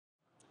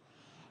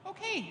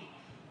Okay,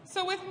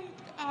 so with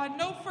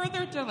no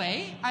further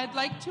delay, I'd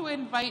like to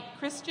invite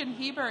Kristjan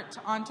Hebert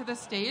onto the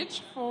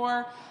stage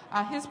for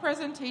his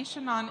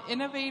presentation on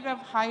innovative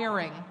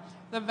hiring,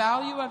 the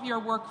value of your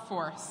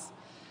workforce.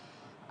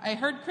 I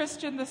heard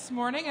Kristjan this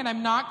morning, and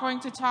I'm not going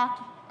to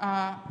talk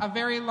a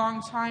very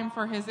long time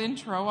for his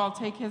intro. I'll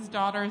take his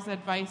daughter's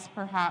advice,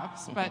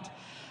 perhaps. But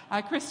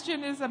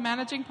Kristjan is a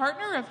managing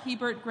partner of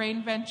Hebert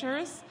Grain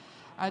Ventures,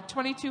 a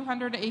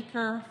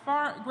 2,200-acre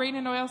grain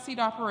and oilseed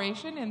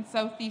operation in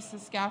southeast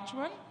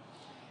Saskatchewan.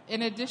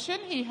 In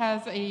addition, he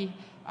has a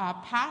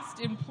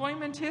past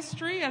employment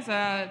history as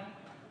an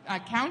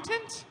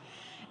accountant,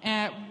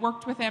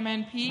 worked with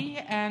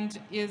MNP, and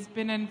has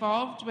been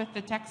involved with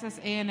the Texas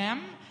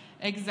A&M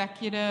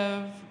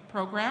executive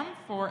program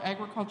for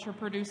agriculture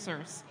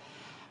producers.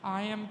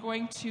 I am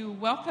going to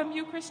welcome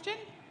you, Kristjan,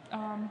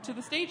 to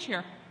the stage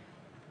here.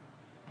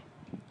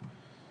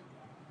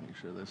 Make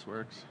sure this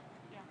works.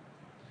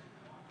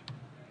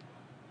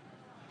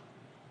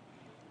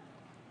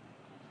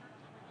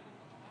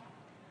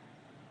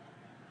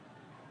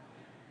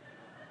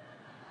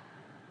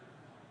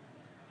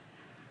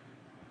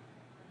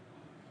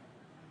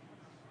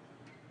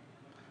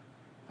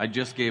 I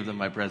just gave them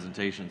my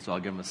presentation, so I'll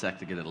give them a sec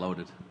to get it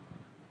loaded.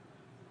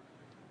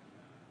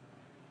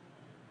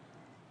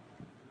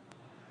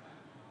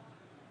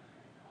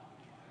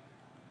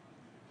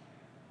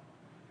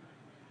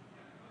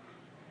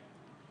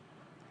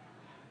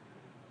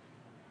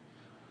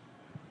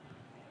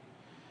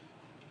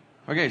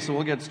 Okay, so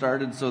we'll get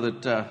started so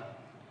that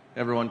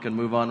everyone can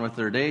move on with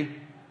their day.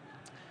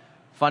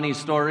 Funny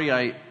story,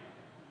 I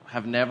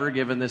have never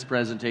given this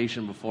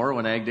presentation before.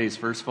 When Ag Days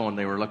first phoned,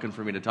 they were looking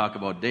for me to talk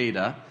about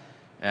data,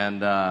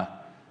 and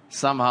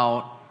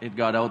somehow it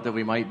got out that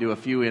we might do a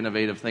few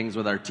innovative things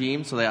with our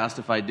team, so they asked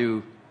if I'd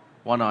do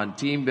one on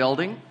team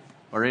building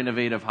or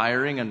innovative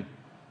hiring, and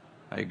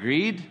I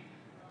agreed.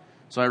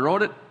 So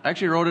I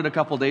actually wrote it a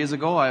couple days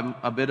ago. I'm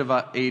a bit of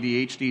a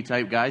ADHD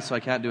type guy, so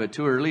I can't do it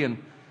too early,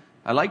 and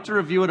I like to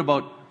review it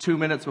about 2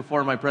 minutes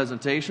before my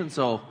presentation.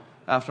 So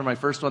after my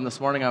first one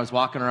this morning, I was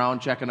walking around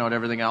checking out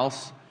everything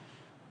else.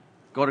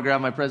 Go to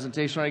grab my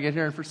presentation when I get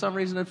here, and for some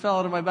reason it fell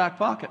out of my back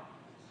pocket.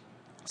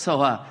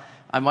 So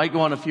I might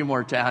go on a few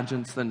more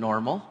tangents than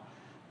normal.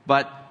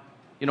 But,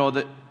 you know,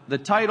 the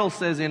title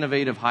says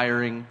innovative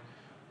hiring.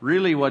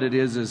 Really what it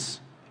is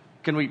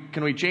can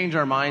we change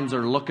our minds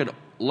or look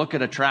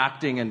at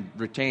attracting and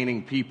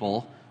retaining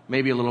people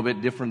maybe a little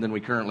bit different than we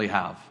currently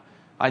have?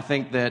 I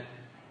think that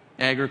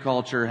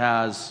agriculture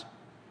has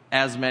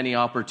as many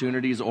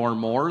opportunities or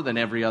more than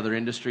every other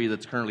industry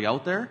that's currently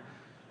out there.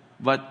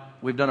 But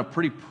we've done a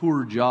pretty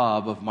poor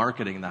job of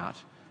marketing that,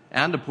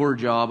 and a poor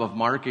job of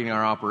marketing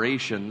our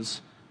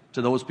operations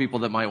to those people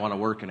that might want to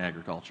work in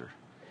agriculture.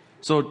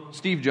 So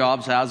Steve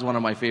Jobs has one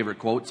of my favorite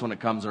quotes when it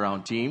comes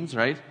around teams,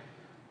 right?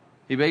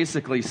 He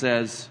basically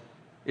says,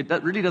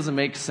 that really doesn't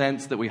make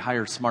sense that we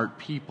hire smart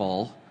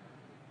people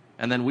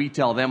and then we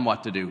tell them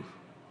what to do.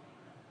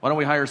 Why don't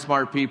we hire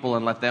smart people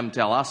and let them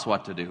tell us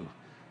what to do?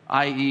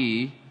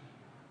 I.e.,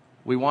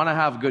 we want to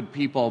have good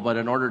people, but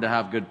in order to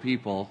have good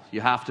people,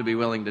 you have to be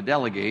willing to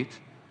delegate.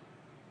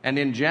 And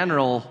in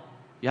general,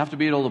 you have to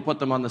be able to put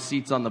them on the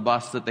seats on the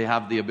bus that they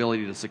have the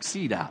ability to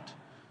succeed at.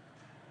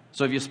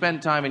 So if you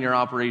spend time in your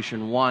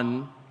operation,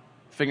 1,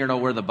 figuring out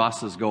where the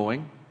bus is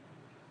going,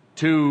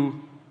 2,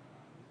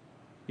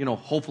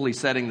 hopefully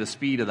setting the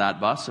speed of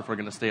that bus, if we're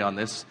going to stay on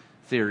this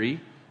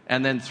theory,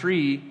 and then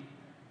 3,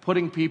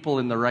 putting people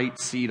in the right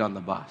seat on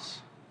the bus.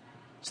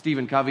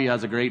 Stephen Covey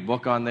has a great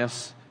book on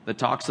this that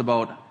talks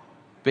about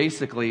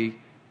basically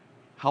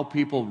how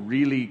people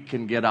really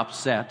can get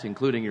upset,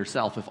 including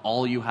yourself, if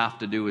all you have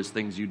to do is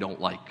things you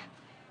don't like.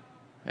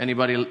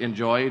 Anybody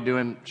enjoy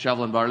doing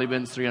shoveling barley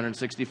bins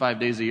 365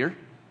 days a year?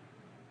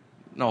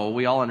 No,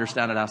 we all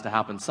understand it has to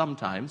happen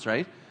sometimes,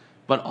 right?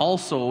 But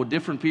also,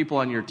 different people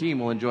on your team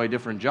will enjoy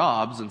different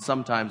jobs, and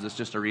sometimes it's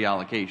just a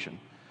reallocation.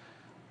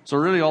 So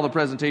really all the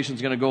presentation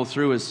is going to go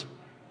through is,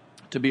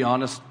 to be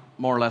honest,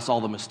 more or less all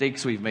the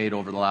mistakes we've made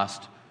over the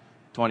last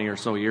 20 or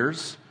so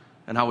years,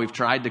 and how we've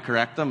tried to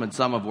correct them, and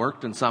some have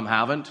worked and some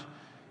haven't.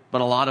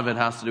 But a lot of it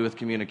has to do with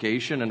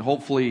communication, and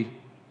hopefully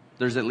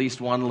there's at least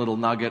one little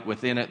nugget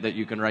within it that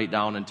you can write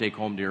down and take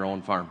home to your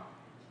own farm.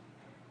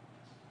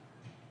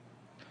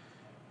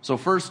 So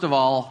first of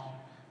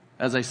all,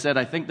 as I said,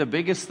 I think the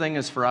biggest thing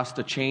is for us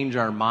to change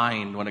our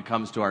mind when it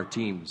comes to our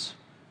teams.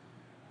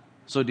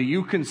 So do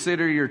you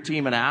consider your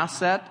team an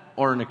asset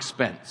or an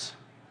expense?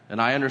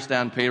 And I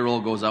understand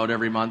payroll goes out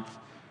every month.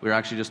 We were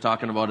actually just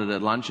talking about it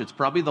at lunch. It's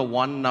probably the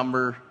one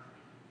number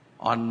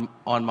on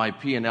my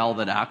P&L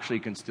that actually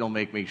can still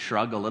make me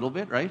shrug a little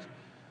bit, right?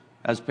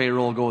 As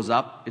payroll goes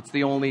up, it's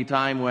the only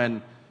time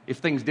when, if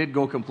things did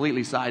go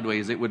completely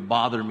sideways, it would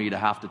bother me to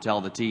have to tell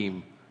the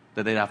team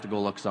that they'd have to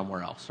go look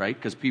somewhere else, right?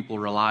 Because people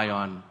rely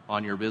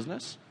on your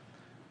business.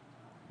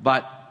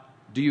 But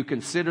do you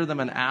consider them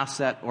an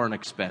asset or an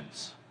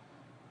expense?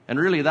 And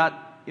really that,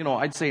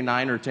 I'd say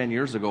 9 or 10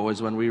 years ago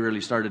is when we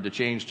really started to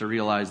change to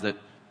realize that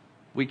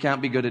we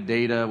can't be good at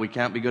data, we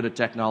can't be good at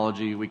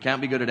technology, we can't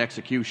be good at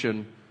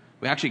execution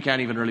we actually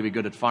can't even really be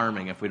good at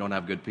farming if we don't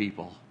have good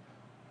people.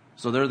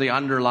 So they're the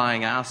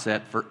underlying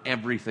asset for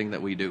everything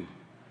that we do.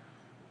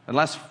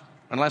 Unless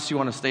you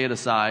want to stay at a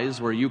size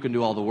where you can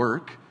do all the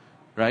work,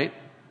 right?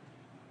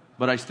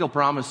 But I still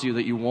promise you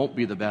that you won't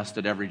be the best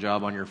at every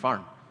job on your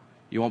farm.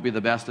 You won't be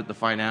the best at the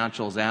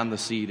financials and the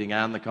seeding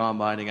and the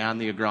combining and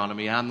the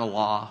agronomy and the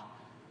law.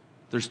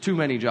 There's too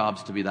many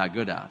jobs to be that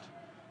good at.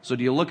 So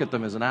do you look at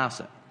them as an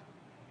asset?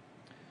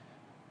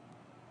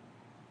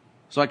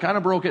 So I kind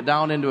of broke it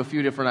down into a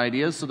few different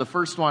ideas. So the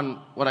first one,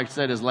 what I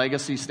said, is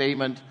legacy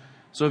statement.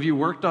 So if you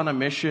worked on a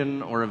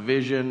mission or a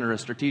vision or a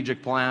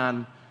strategic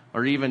plan,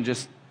 or even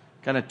just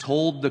kind of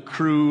told the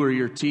crew or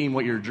your team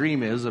what your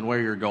dream is and where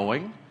you're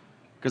going,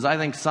 because I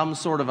think some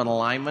sort of an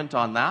alignment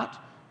on that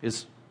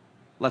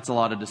lets a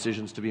lot of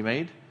decisions to be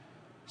made.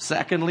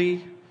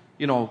 Secondly,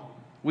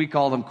 we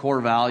call them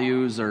core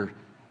values, or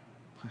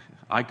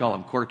I call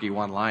them quirky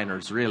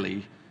one-liners,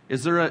 really.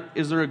 Is there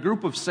a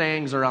group of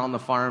sayings around the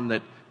farm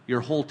that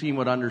your whole team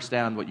would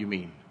understand what you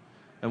mean?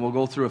 And we'll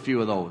go through a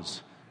few of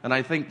those. And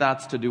I think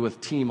that's to do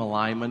with team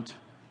alignment,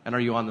 and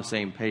are you on the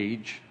same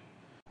page?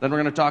 Then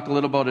we're going to talk a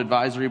little about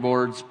advisory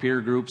boards,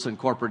 peer groups, and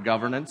corporate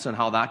governance, and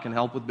how that can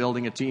help with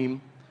building a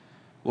team.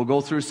 We'll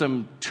go through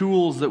some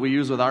tools that we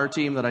use with our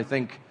team that I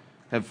think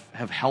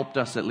have helped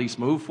us at least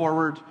move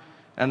forward.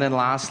 And then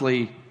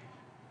lastly,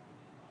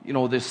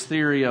 this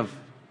theory of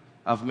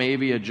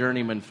maybe a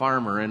journeyman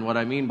farmer. And what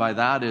I mean by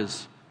that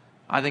is,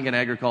 I think in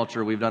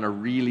agriculture we've done a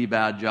really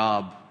bad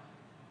job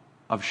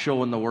of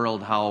showing the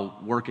world how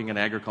working in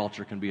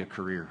agriculture can be a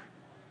career.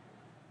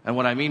 And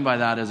what I mean by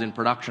that is in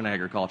production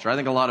agriculture. I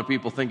think a lot of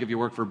people think if you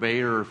work for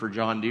Bayer or for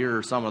John Deere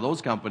or some of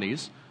those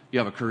companies, you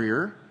have a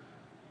career.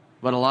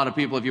 But a lot of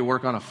people, if you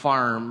work on a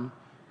farm,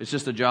 it's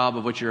just a job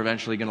of which you're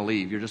eventually going to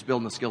leave. You're just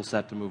building a skill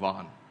set to move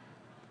on.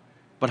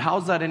 But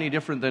how's that any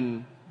different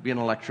than being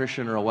an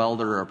electrician or a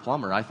welder or a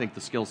plumber? I think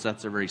the skill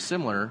sets are very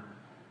similar,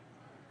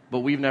 but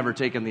we've never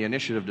taken the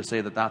initiative to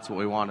say that that's what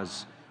we want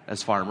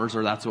as farmers,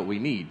 or that's what we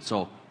need.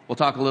 So we'll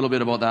talk a little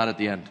bit about that at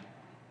the end.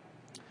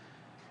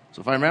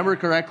 So if I remember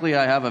correctly,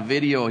 I have a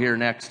video here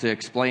next to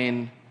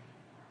explain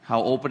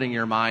how opening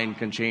your mind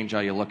can change how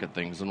you look at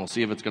things, and we'll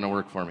see if it's going to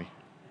work for me.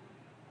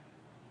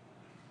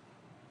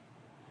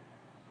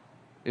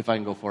 If I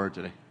can go forward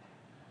today.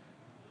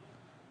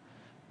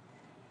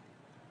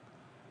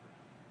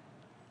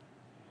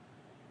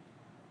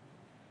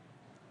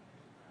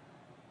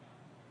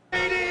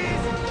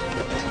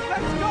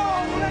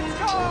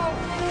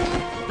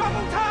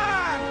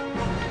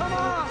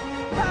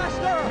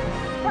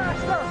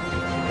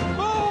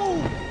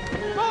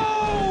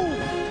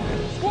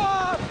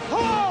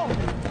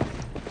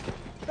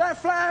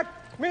 Flag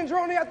means we're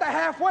only at the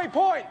halfway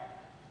point.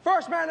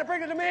 First man to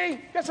bring it to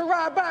me gets a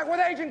ride back with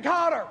Agent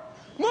Carter.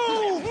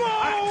 Move!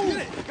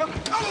 Come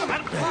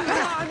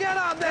on, get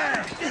up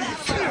there!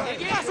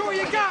 That's all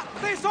you got!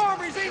 This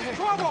army's in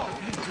trouble!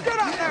 Get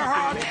up there,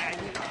 Hardy!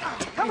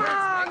 Come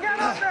on, get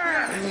up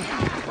there!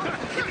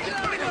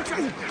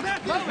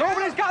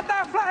 Nobody's got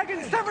that flag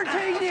in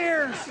 17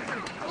 years!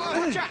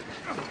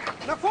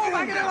 Now fall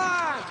back in the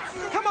line!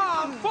 Come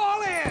on,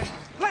 fall in!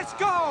 Let's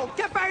go!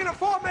 Get back in the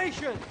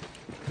formation!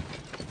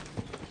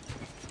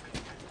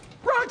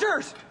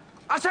 Rogers!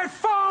 I said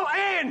fall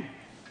in!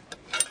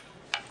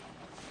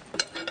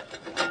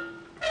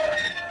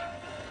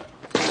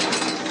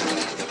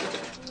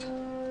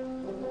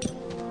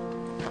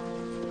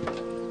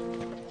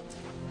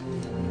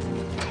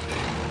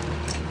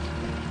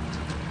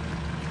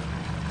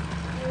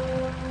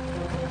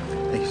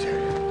 Thank you, sir.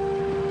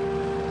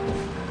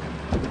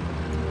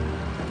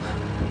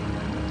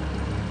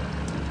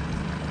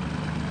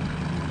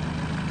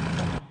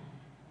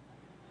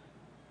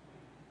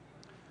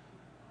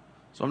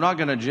 So I'm not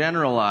going to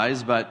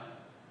generalize, but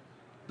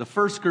the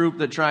first group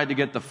that tried to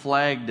get the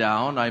flag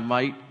down, I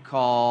might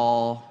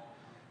call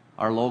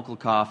our local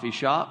coffee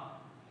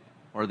shop,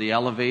 or the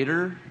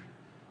elevator,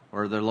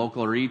 or the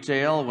local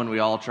retail, when we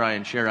all try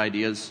and share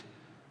ideas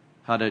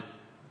how to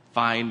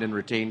find and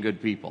retain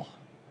good people.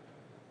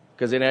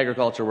 Because in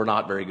agriculture, we're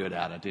not very good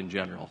at it in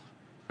general,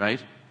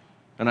 right?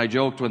 And I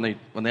joked when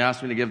they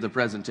asked me to give the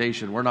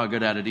presentation, we're not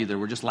good at it either,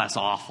 we're just less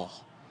awful,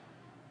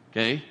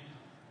 okay?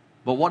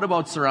 But what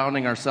about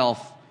surrounding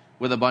ourselves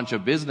with a bunch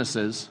of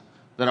businesses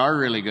that are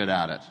really good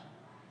at it?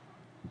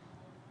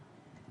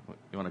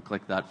 You want to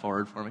click that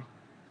forward for me?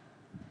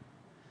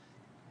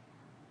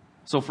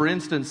 So for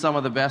instance, some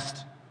of the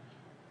best,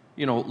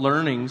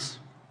 learnings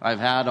I've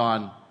had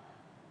on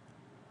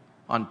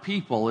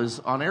people is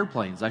on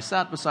airplanes. I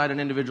sat beside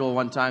an individual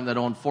one time that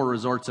owned 4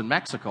 resorts in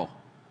Mexico.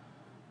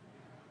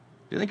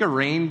 Do you think a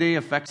rain day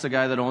affects a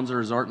guy that owns a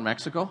resort in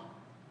Mexico?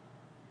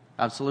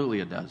 Absolutely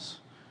it does.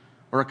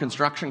 Or a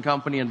construction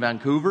company in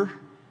Vancouver.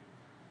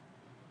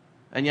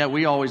 And yet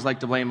we always like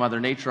to blame Mother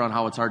Nature on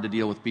how it's hard to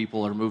deal with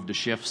people or move to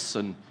shifts,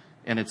 and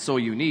it's so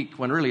unique,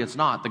 when really it's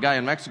not. The guy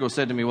in Mexico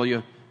said to me,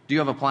 do you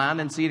have a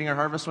plan in seeding or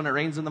harvest when it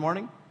rains in the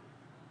morning?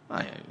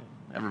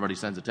 Everybody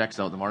sends a text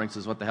out in the morning and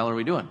says, what the hell are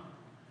we doing?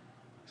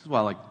 He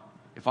says,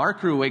 if our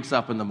crew wakes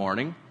up in the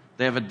morning,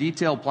 They have a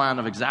detailed plan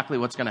of exactly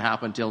what's going to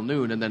happen till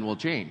noon, and then we'll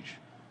change.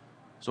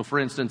 So for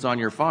instance, on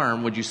your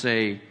farm, would you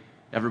say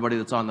everybody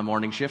that's on the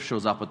morning shift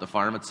shows up at the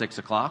farm at 6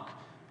 o'clock?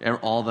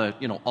 All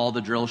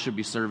the drills should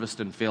be serviced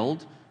and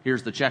filled.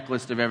 Here's the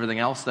checklist of everything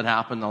else that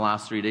happened the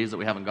last 3 days that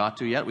we haven't got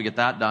to yet. We get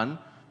that done,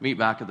 meet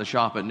back at the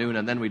shop at noon,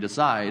 and then we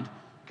decide,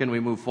 can we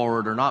move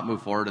forward or not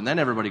move forward, and then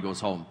everybody goes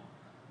home.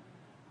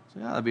 So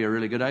yeah, that'd be a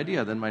really good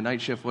idea. Then my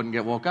night shift wouldn't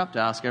get woke up to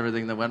ask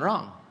everything that went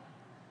wrong.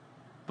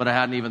 But I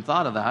hadn't even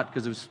thought of that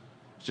because it was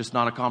just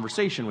not a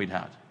conversation we'd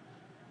had.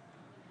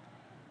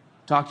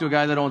 Talk to a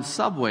guy that owns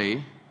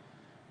Subway,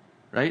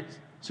 right?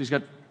 So he's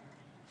got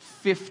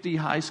 50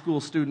 high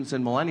school students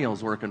and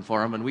millennials working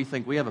for him, and we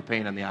think we have a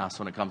pain in the ass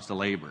when it comes to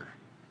labor.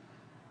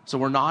 So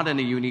we're not in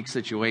a unique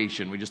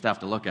situation. We just have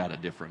to look at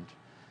it different.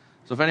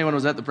 So if anyone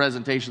was at the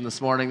presentation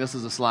this morning, this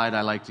is a slide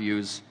I like to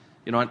use.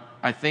 You know,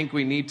 I think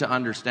we need to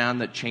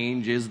understand that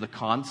change is the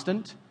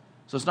constant.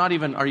 So it's not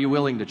even, are you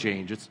willing to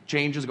change? It's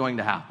change is going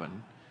to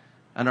happen.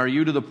 And are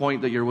you to the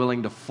point that you're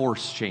willing to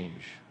force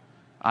change,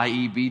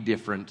 i.e. be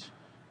different,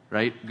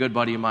 right? A good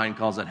buddy of mine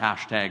calls it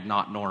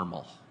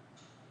 #NotNormal.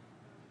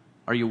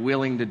 Are you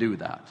willing to do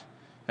that?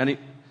 And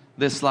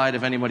this slide,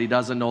 if anybody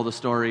doesn't know the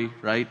story,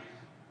 right?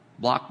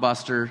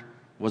 Blockbuster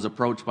was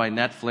approached by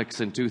Netflix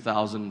in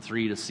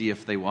 2003 to see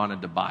if they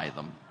wanted to buy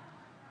them.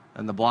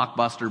 And the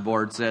Blockbuster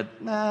board said,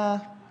 nah,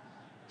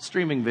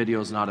 streaming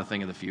video is not a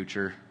thing of the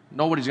future.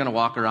 Nobody's going to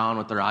walk around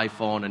with their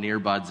iPhone and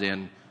earbuds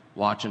in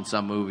watching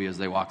some movie as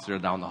they walk through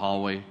down the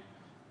hallway.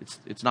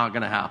 It's not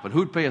going to happen.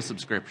 Who'd pay a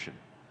subscription?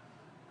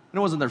 And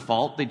it wasn't their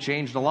fault. They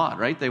changed a lot,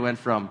 right? They went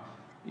from,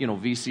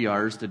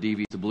 VCRs to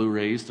DVDs to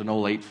Blu-rays to no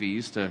late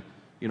fees to,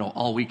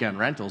 all weekend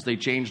rentals. They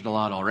changed a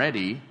lot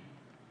already.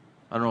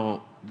 I don't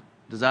know,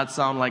 does that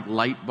sound like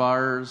light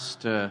bars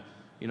to,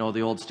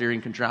 the old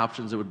steering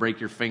contraptions that would break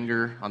your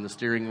finger on the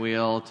steering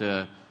wheel,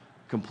 to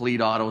complete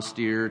auto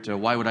steer, to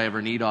why would I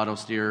ever need auto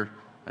steer?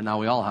 And now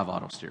we all have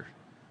auto steer.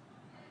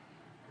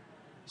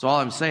 So all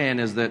I'm saying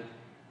is that,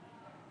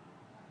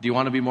 do you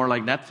want to be more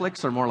like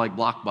Netflix or more like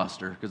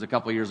Blockbuster? Because a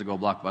couple of years ago,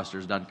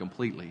 Blockbuster's done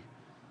completely.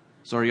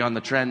 So are you on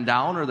the trend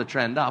down or the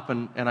trend up?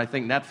 And I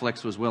think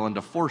Netflix was willing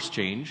to force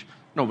change.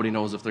 Nobody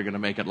knows if they're going to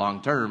make it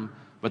long term,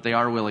 but they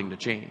are willing to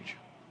change.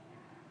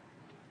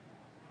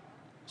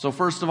 So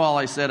first of all,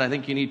 I said, I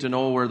think you need to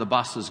know where the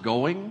bus is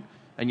going,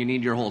 and you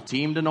need your whole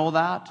team to know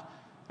that,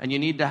 and you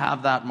need to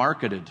have that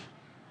marketed.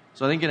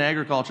 So I think in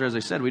agriculture, as I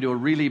said, we do a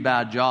really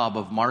bad job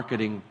of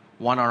marketing,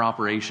 one, our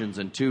operations,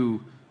 and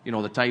two,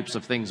 the types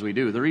of things we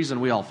do. The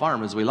reason we all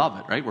farm is we love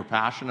it, right? We're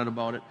passionate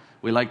about it.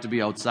 We like to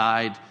be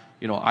outside.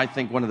 I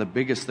think one of the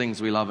biggest things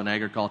we love in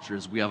agriculture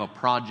is we have a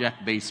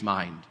project-based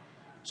mind.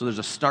 So there's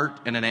a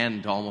start and an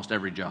end to almost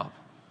every job.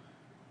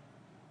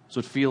 So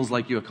it feels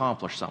like you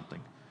accomplished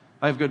something.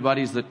 I have good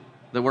buddies that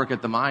work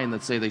at the mine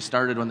that say they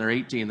started when they're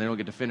 18, they don't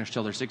get to finish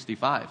till they're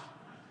 65.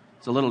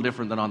 It's a little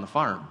different than on the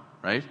farm,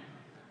 right?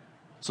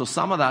 So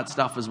some of that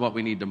stuff is what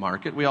we need to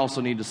market. We also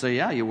need to say,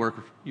 yeah, you work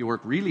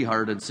really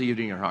hard in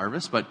seeding your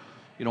harvest, but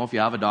if you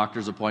have a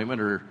doctor's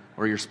appointment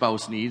or your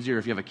spouse needs you, or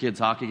if you have a kid's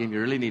hockey game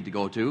you really need to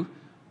go to,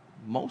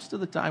 most of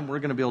the time we're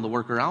going to be able to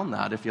work around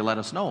that if you let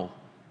us know.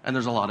 And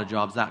there's a lot of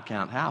jobs that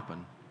can't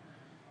happen.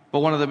 But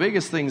one of the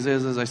biggest things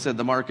is, as I said,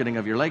 the marketing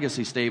of your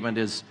legacy statement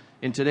is,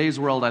 in today's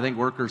world, I think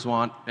workers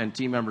want and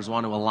team members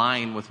want to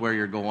align with where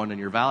you're going and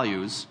your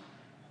values,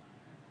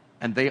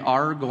 and they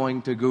are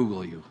going to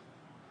Google you.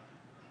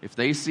 If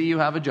they see you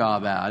have a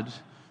job ad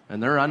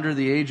and they're under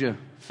the age of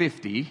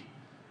 50,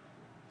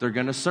 they're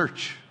going to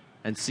search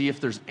and see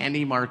if there's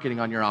any marketing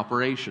on your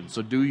operation.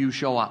 So do you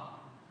show up?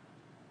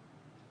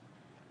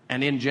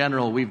 And in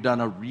general, we've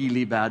done a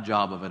really bad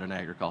job of it in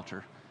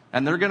agriculture.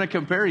 And they're going to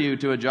compare you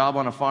to a job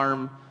on a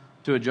farm,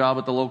 to a job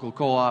at the local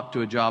co-op,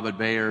 to a job at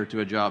Bayer,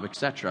 to a job,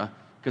 etc.,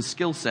 because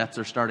skill sets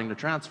are starting to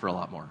transfer a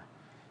lot more.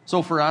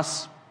 So for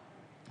us,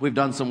 we've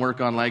done some work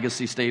on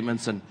legacy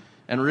statements, and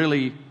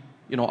really,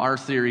 our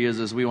theory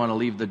is we want to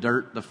leave the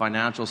dirt, the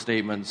financial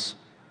statements,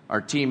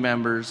 our team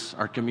members,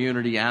 our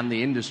community, and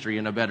the industry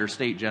in a better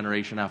state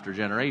generation after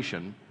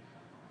generation.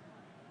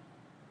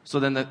 So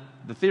then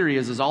the theory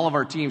is all of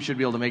our teams should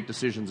be able to make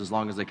decisions as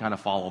long as they kind of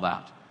follow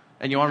that.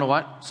 And you want to know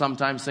what?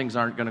 Sometimes things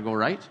aren't going to go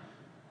right.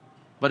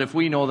 But if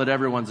we know that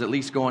everyone's at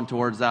least going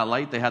towards that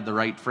light, they had the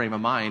right frame of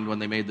mind when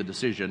they made the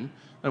decision,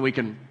 then we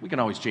can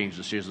always change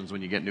decisions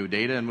when you get new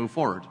data and move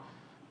forward.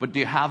 But do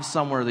you have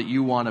somewhere that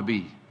you want to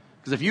be?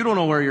 Because if you don't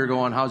know where you're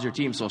going, how's your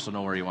team supposed to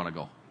know where you want to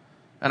go?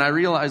 And I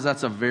realize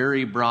that's a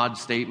very broad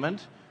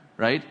statement,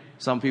 right?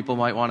 Some people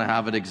might want to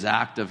have it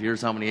exact of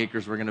here's how many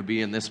acres we're going to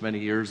be in this many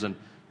years. And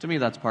to me,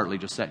 that's partly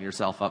just setting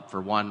yourself up for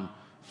one,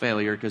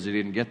 failure because you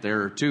didn't get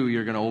there, or two,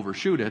 you're going to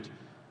overshoot it.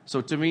 So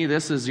to me,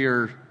 this is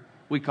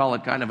we call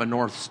it kind of a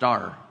North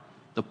Star,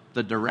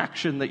 the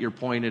direction that you're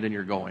pointed and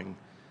you're going.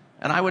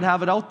 And I would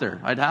have it out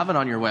there. I'd have it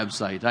on your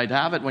website. I'd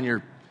have it when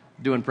you're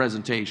doing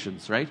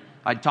presentations, right?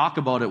 I'd talk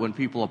about it when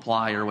people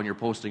apply or when you're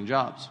posting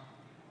jobs.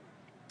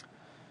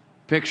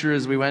 Picture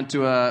is we went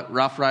to a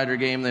Rough Rider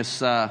game this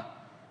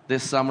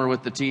summer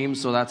with the team,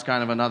 so that's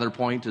kind of another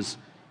point is,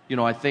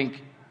 I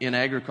think in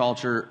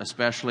agriculture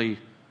especially,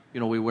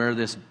 we wear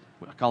this,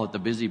 I call it the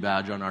busy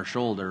badge on our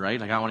shoulder,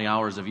 right? Like, how many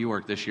hours have you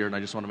worked this year? And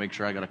I just want to make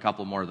sure I got a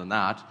couple more than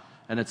that.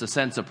 And it's a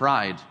sense of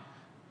pride.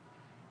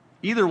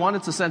 Either one,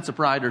 it's a sense of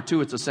pride, or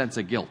two, it's a sense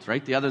of guilt,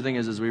 right? The other thing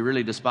is we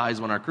really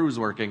despise when our crew's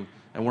working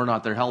and we're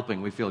not there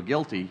helping. We feel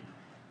guilty.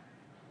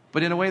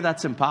 But in a way,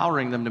 that's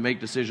empowering them to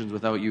make decisions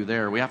without you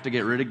there. We have to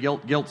get rid of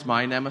guilt. Guilt's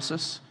my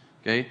nemesis,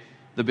 okay?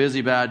 The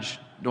busy badge,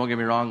 don't get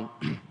me wrong,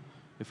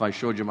 if I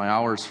showed you my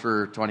hours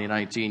for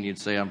 2019, you'd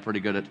say I'm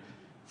pretty good at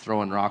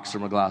throwing rocks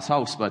from a glass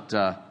house, but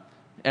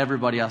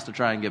everybody has to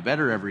try and get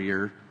better every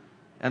year.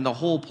 And the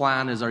whole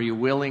plan is, are you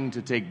willing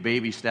to take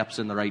baby steps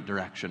in the right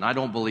direction? I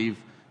don't believe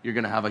you're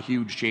going to have a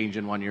huge change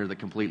in 1 year that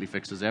completely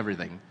fixes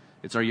everything.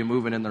 It's, are you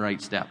moving in the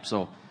right step?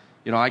 So,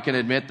 I can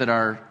admit that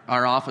our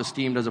office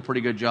team does a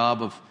pretty good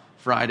job of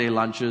Friday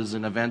lunches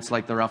and events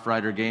like the Rough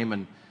Rider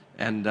game,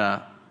 and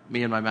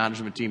me and my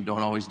management team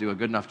don't always do a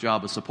good enough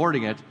job of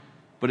supporting it,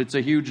 but it's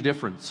a huge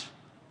difference.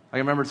 I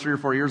remember 3 or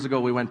 4 years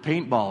ago, we went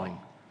paintballing.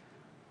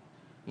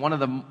 One of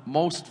the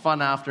most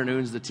fun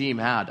afternoons the team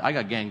had. I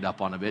got ganged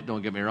up on a bit,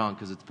 don't get me wrong,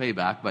 because it's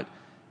payback, but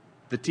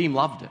the team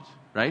loved it,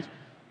 right?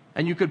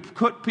 And you could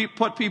put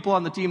people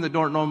on the team that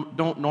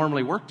don't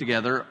normally work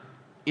together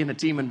in a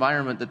team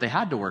environment that they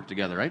had to work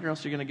together, right? Or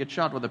else you're going to get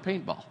shot with a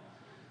paintball.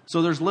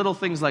 So there's little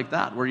things like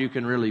that where you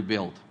can really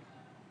build.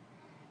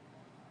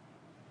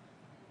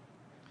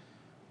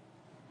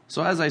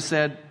 So as I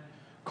said,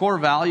 core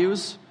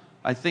values,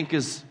 I think,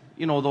 is,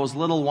 those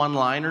little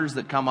one-liners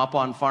that come up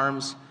on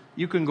farms.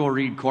 You can go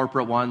read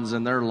corporate ones,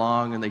 and they're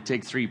long, and they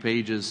take 3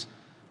 pages.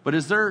 But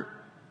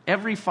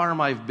every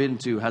farm I've been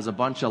to has a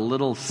bunch of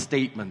little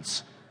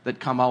statements that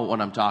come out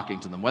when I'm talking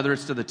to them, whether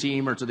it's to the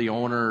team or to the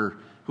owner or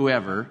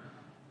whoever.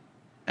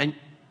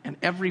 And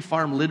every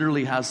farm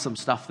literally has some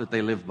stuff that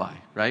they live by,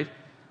 right?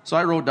 So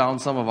I wrote down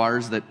some of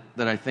ours that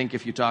I think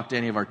if you talk to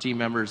any of our team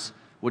members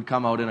would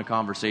come out in a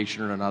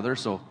conversation or another.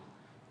 So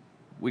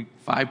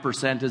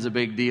 5% is a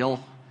big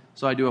deal.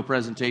 So I do a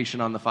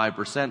presentation on the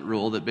 5%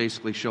 rule that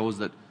basically shows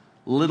that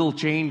little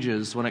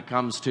changes when it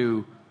comes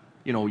to,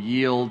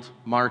 yield,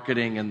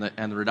 marketing, and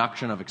the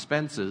reduction of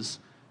expenses.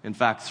 In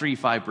fact,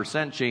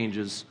 5%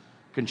 changes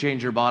can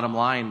change your bottom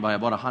line by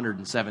about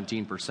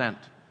 117%.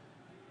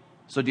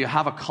 So do you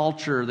have a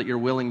culture that you're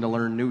willing to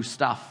learn new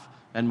stuff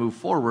and move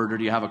forward, or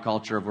do you have a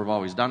culture of we've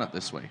always done it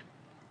this way?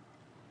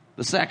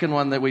 The second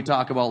one that we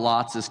talk about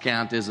lots is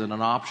can't isn't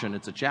an option,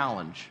 it's a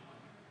challenge.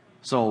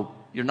 So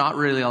you're not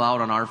really allowed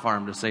on our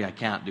farm to say, I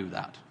can't do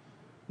that.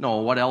 No,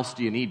 what else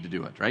do you need to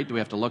do it, right? Do we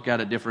have to look at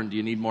it different? Do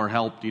you need more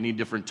help? Do you need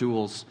different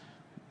tools?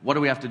 What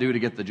do we have to do to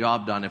get the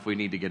job done if we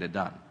need to get it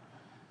done?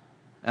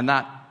 And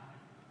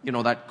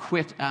that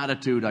quit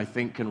attitude, I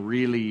think, can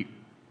really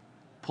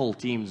pull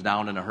teams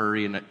down in a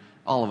hurry. And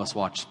all of us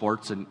watch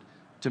sports, and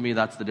to me,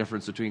 that's the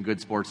difference between good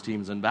sports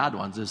teams and bad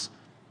ones, is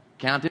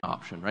can't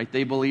option, right?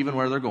 They believe in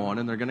where they're going,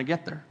 and they're going to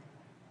get there.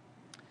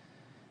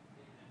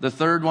 The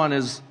third one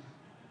is,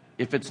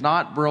 if it's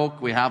not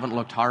broke, we haven't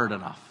looked hard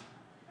enough.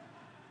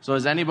 So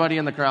has anybody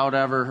in the crowd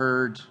ever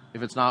heard,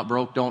 if it's not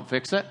broke, don't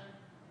fix it?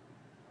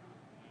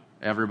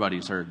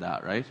 Everybody's heard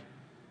that, right?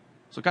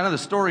 So kind of the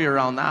story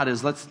around that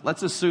is,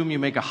 let's assume you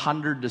make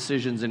 100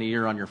 decisions in a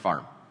year on your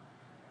farm.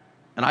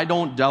 And I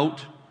don't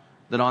doubt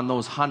that on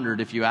those 100,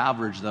 if you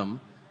average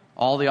them,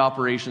 all the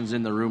operations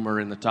in the room are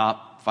in the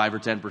top 5 or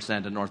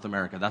 10% in North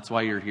America. That's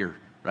why you're here,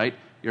 right?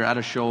 You're at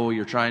a show,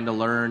 you're trying to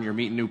learn, you're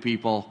meeting new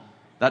people.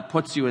 That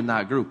puts you in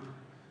that group.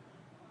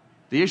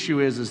 The issue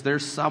is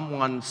there's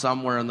someone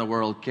somewhere in the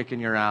world kicking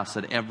your ass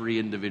at every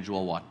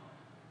individual one.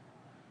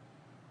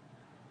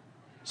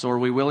 So are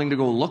we willing to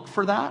go look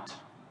for that?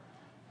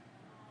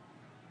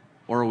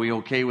 Or are we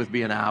okay with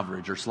being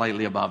average or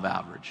slightly above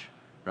average,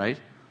 right?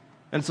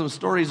 And some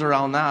stories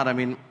around that. I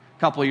mean, a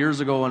couple of years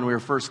ago when we were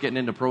first getting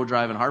into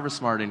ProDrive and Harvest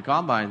Smart in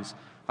combines,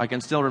 I can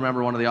still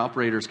remember one of the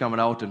operators coming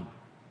out, and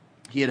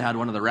he had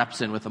one of the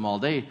reps in with him all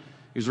day. He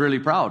was really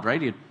proud, right?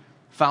 He had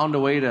found a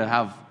way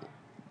to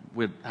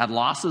had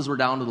losses were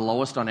down to the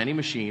lowest on any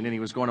machine, and he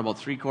was going about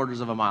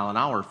 3/4 of a mile an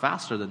hour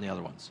faster than the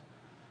other ones.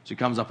 So he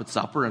comes up at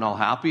supper and all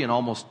happy and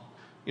almost,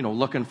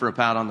 looking for a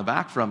pat on the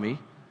back from me.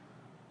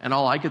 And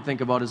all I could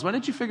think about is, when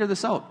did you figure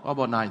this out? Oh,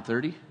 about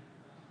 9:30.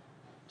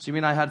 So you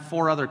mean I had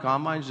 4 other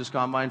combines just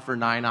combined for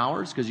 9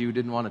 hours because you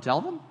didn't want to tell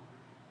them?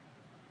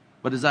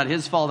 But is that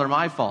his fault or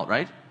my fault,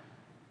 right?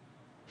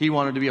 He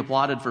wanted to be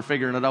applauded for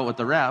figuring it out with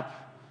the rep,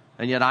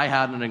 and yet I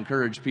hadn't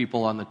encouraged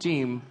people on the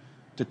team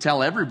to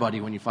tell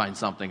everybody when you find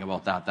something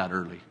about that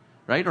early,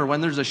 right? Or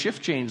when there's a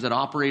shift change that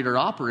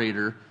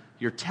operator,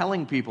 you're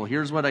telling people,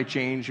 here's what I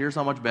changed, here's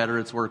how much better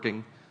it's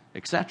working,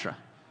 etc.,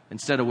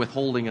 instead of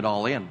withholding it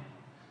all in.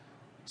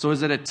 So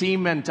is it a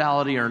team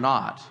mentality or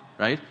not,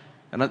 right?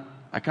 And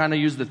I kind of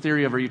use the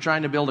theory of, are you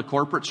trying to build a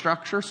corporate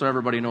structure? So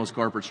everybody knows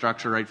corporate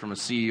structure, right, from a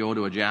CEO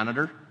to a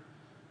janitor.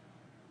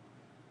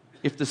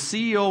 If the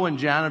CEO and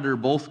janitor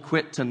both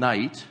quit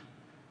tonight,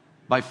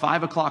 by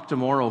 5 o'clock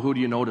tomorrow, who do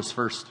you notice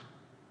first?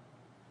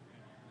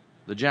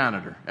 The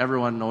janitor.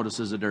 Everyone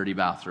notices a dirty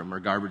bathroom or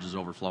garbage is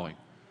overflowing.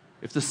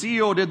 If the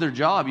CEO did their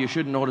job, you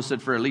shouldn't notice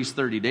it for at least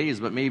 30 days,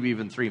 but maybe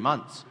even 3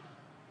 months,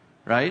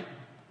 right?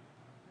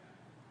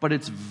 But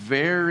it's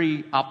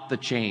very up the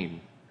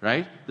chain,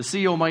 right? The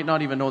CEO might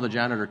not even know the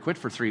janitor quit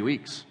for 3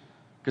 weeks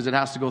because it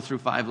has to go through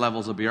 5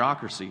 levels of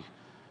bureaucracy.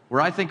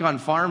 Where I think on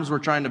farms, we're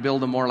trying to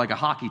build them more like a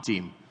hockey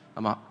team.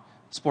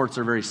 Sports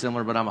are very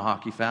similar, but I'm a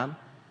hockey fan,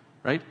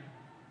 right?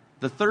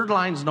 The third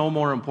line's no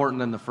more important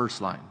than the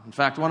first line. In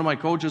fact, one of my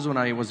coaches when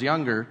I was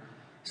younger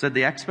said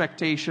the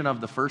expectation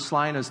of the first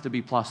line is to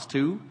be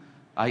 +2,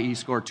 i.e.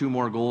 score 2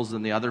 more goals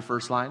than the other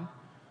first line.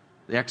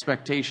 The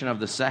expectation of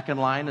the second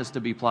line is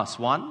to be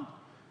 +1,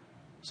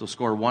 so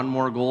score 1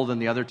 more goal than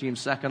the other team's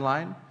second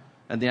line.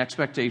 And the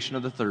expectation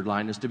of the third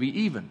line is to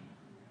be even,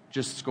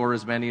 just score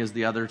as many as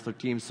the other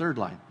team's third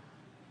line.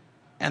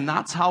 And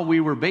that's how we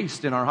were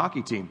based in our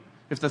hockey team.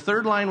 If the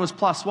third line was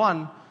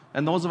 +1,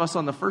 and those of us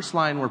on the first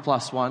line were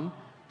 +1,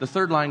 the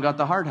third line got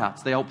the hard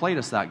hats. They outplayed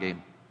us that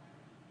game.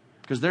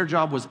 Because their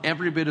job was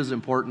every bit as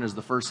important as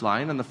the first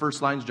line, and the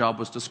first line's job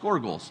was to score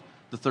goals.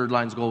 The third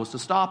line's goal was to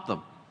stop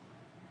them.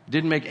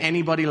 Didn't make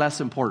anybody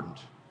less important,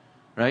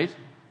 right?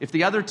 If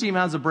the other team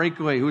has a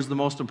breakaway, who's the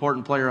most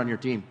important player on your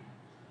team?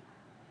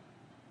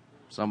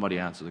 Somebody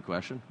answer the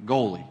question.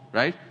 Goalie,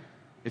 right?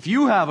 If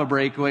you have a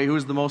breakaway,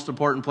 who's the most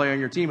important player on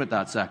your team at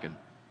that second?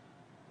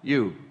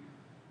 You.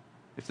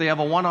 If they have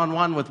a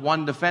one-on-one with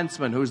one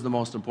defenseman, who's the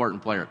most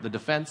important player? The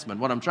defenseman.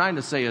 What I'm trying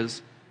to say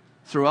is,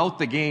 throughout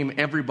the game,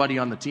 everybody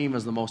on the team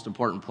is the most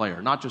important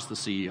player, not just the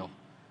CEO.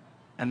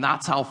 And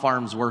that's how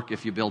farms work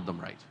if you build them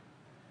right.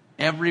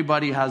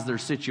 Everybody has their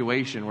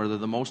situation where they're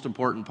the most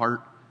important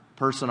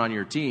person on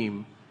your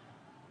team,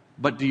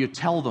 but do you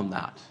tell them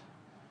that?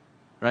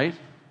 Right?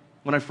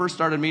 When I first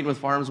started meeting with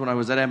farms when I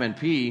was at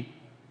MNP,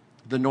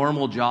 the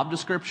normal job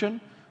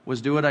description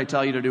was do what I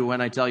tell you to do when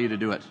I tell you to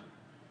do it.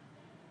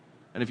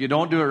 And if you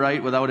don't do it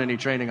right without any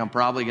training, I'm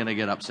probably going to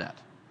get upset.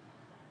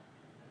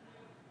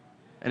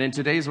 And in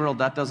today's world,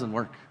 that doesn't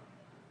work.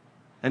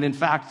 And in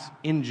fact,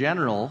 in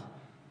general,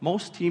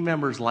 most team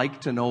members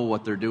like to know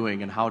what they're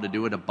doing and how to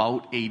do it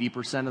about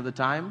 80% of the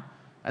time.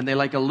 And they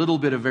like a little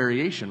bit of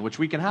variation, which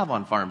we can have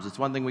on farms. It's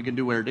one thing we can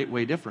do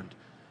way different.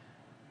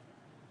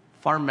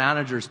 Farm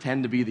managers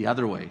tend to be the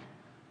other way,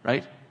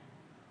 right?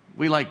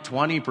 We like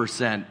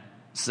 20%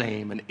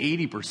 same and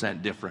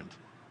 80% different.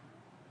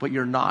 But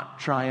you're not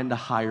trying to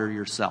hire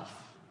yourself.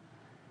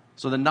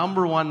 So the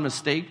number one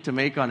mistake to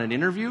make on an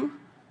interview,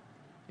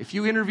 if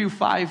you interview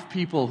 5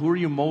 people, who are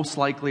you most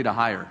likely to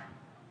hire?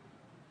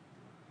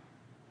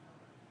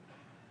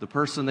 The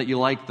person that you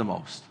like the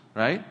most,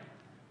 right?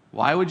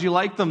 Why would you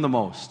like them the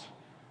most?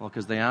 Well,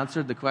 because they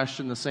answered the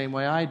question the same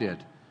way I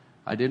did.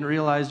 I didn't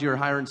realize you were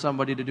hiring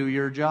somebody to do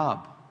your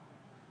job,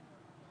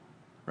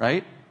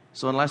 right?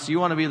 So unless you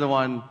want to be the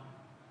one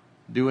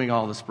doing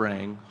all the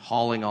spraying,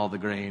 hauling all the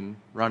grain,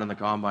 running the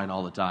combine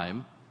all the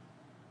time,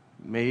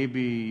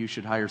 maybe you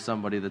should hire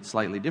somebody that's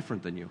slightly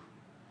different than you,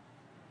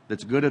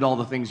 that's good at all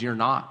the things you're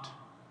not,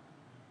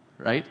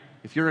 right?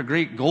 If you're a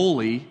great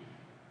goalie,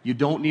 you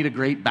don't need a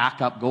great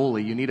backup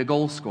goalie. You need a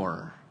goal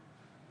scorer,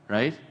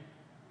 right?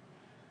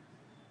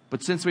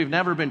 But since we've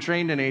never been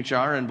trained in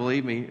HR, and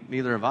believe me,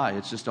 neither have I,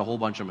 it's just a whole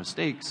bunch of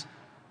mistakes,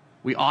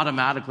 we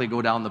automatically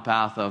go down the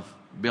path of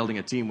building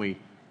a team we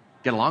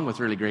get along with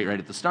really great right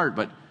at the start,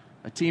 but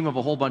a team of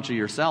a whole bunch of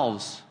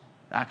yourselves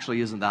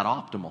actually isn't that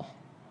optimal.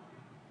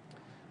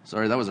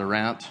 Sorry, that was a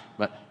rant,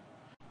 but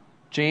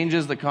change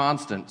is the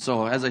constant.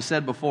 So as I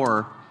said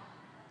before,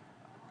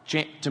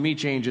 to me,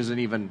 change isn't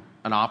even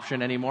an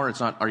option anymore. It's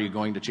not, are you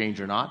going to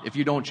change or not? If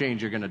you don't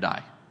change, you're going to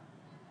die,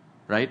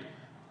 right?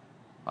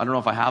 I don't know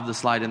if I have the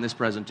slide in this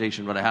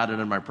presentation, but I had it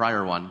in my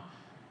prior one.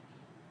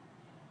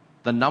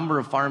 The number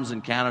of farms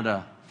in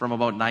Canada from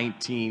about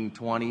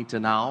 1920 to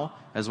now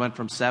has went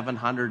from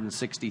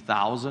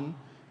 760,000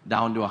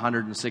 down to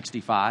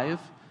 165.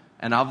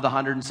 And of the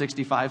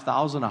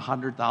 165,000,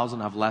 100,000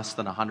 have less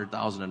than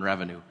 100,000 in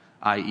revenue,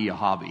 i.e. a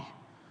hobby.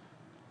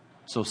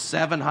 So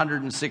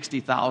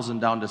 760,000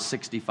 down to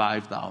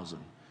 65,000.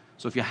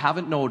 So if you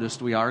haven't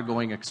noticed, we are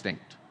going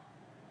extinct.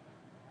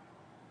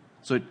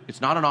 So it's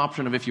not an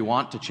option of if you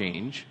want to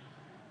change.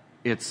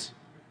 It's,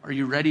 are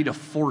you ready to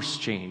force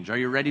change? Are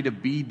you ready to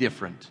be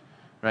different,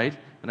 right?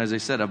 And as I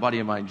said, a buddy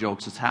of mine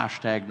jokes, it's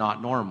hashtag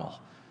not normal.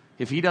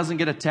 If he doesn't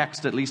get a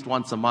text at least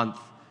once a month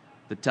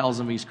that tells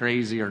him he's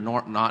crazy or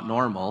not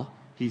normal,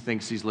 he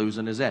thinks he's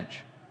losing his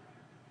edge.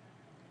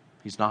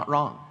 He's not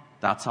wrong.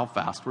 That's how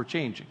fast we're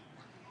changing.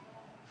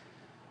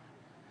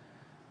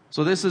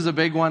 So this is a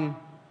big one.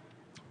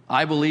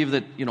 I believe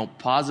that,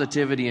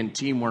 positivity and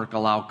teamwork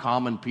allow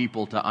common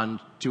people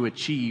to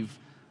achieve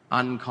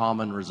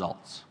uncommon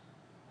results.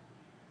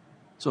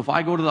 So if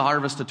I go to the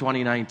harvest of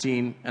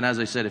 2019, and as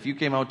I said, if you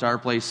came out to our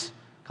place,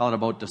 call it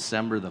about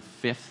December the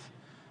 5th,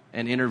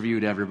 and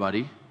interviewed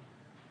everybody,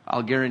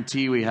 I'll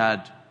guarantee we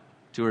had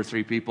 2 or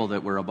 3 people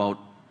that were about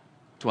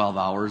 12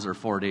 hours or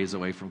 4 days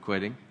away from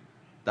quitting.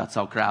 That's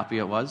how crappy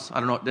it was. I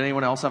don't know, did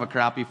anyone else have a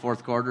crappy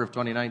fourth quarter of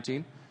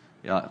 2019?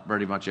 Yeah,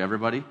 pretty much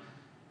everybody.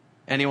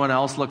 Anyone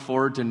else look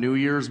forward to New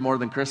Year's more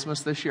than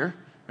Christmas this year?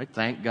 Right?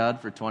 Thank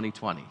God for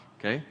 2020,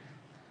 okay?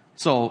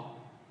 So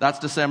that's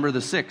December the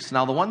 6th.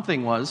 Now, the one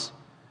thing was,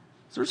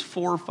 there's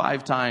 4 or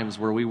 5 times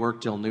where we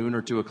worked till noon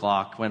or 2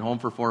 o'clock, went home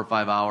for 4 or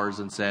 5 hours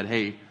and said,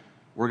 hey,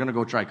 we're going to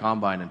go try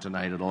combining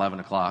tonight at 11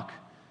 o'clock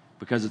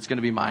because it's going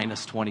to be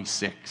minus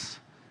 26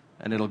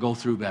 and it'll go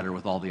through better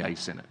with all the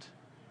ice in it.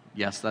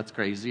 Yes, that's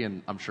crazy,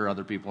 and I'm sure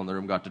other people in the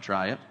room got to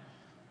try it.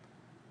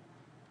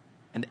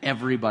 And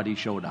everybody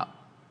showed up.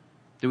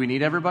 Do we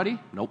need everybody?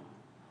 Nope.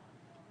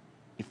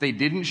 If they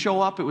didn't show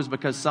up, it was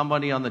because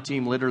somebody on the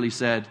team literally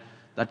said,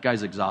 that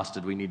guy's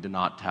exhausted, we need to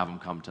not have him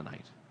come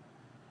tonight.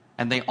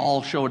 And they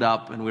all showed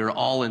up, and we were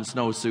all in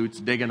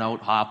snowsuits, digging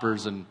out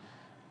hoppers and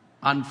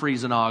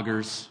unfreezing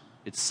augers.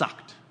 It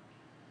sucked.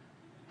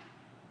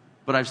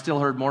 But I've still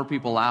heard more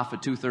people laugh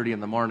at 2:30 in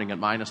the morning at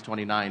minus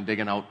 29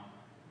 digging out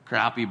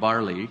crappy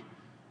barley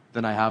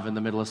than I have in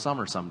the middle of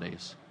summer some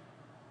days.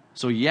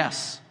 So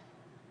yes,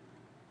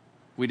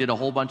 we did a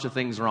whole bunch of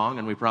things wrong,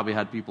 and we probably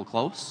had people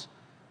close.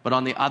 But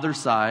on the other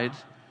side,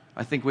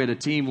 I think we had a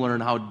team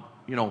learn how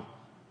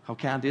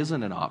can't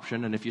isn't an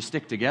option, and if you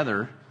stick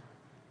together,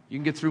 you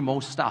can get through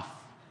most stuff.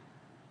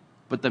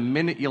 But the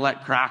minute you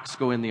let cracks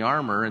go in the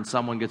armor and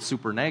someone gets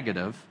super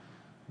negative,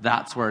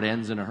 that's where it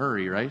ends in a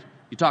hurry, right?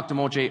 You talk to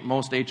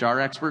most HR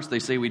experts, they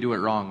say we do it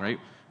wrong, right?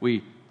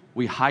 We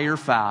hire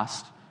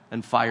fast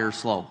and fire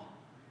slow.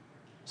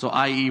 So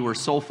i.e., we're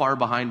so far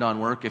behind on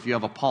work, if you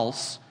have a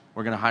pulse,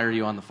 we're going to hire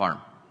you on the farm.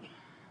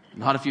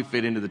 Not if you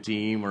fit into the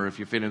team or if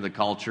you fit into the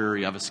culture or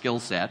you have a skill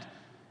set.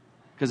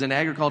 Because in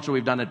agriculture,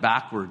 we've done it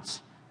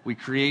backwards. We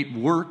create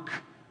work,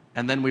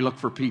 and then we look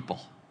for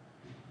people.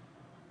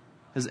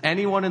 Has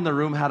anyone in the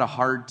room had a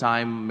hard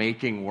time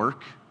making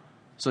work?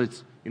 So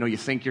it's, you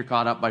think you're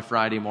caught up by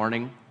Friday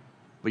morning,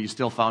 but you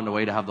still found a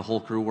way to have the whole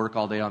crew work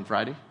all day on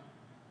Friday?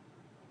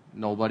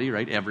 Nobody,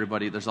 right?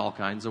 Everybody, there's all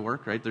kinds of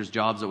work, right? There's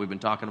jobs that we've been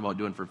talking about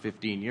doing for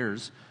 15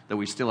 years that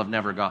we still have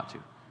never got to.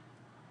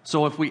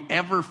 So if we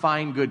ever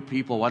find good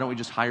people, why don't we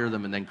just hire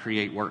them and then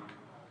create work?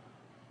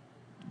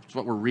 It's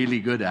what we're really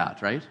good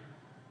at, right?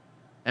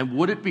 And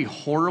would it be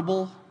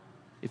horrible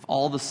if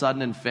all of a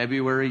sudden in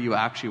February you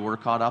actually were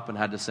caught up and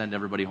had to send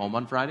everybody home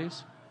on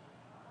Fridays?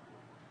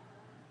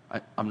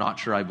 I'm not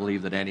sure I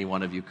believe that any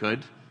one of you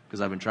could,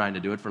 because I've been trying to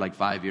do it for like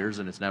 5 years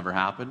and it's never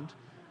happened.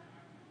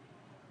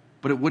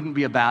 But it wouldn't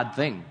be a bad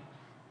thing.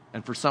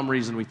 And for some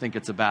reason we think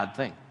it's a bad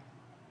thing.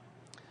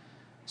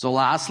 So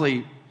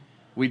lastly,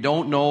 we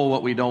don't know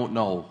what we don't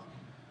know.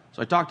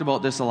 So I talked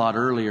about this a lot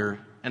earlier,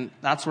 and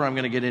that's where I'm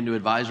going to get into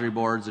advisory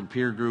boards and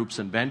peer groups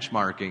and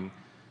benchmarking,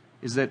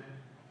 is that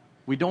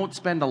we don't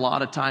spend a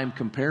lot of time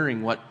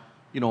comparing what,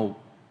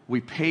 we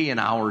pay in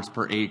hours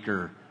per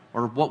acre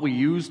or what we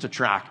use to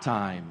track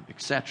time,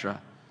 etc.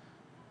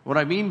 What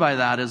I mean by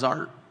that is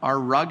our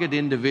rugged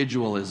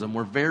individualism.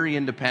 We're very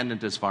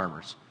independent as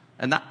farmers.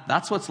 And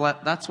that's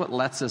what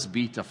lets us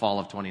beat the fall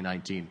of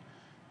 2019.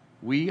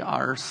 We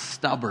are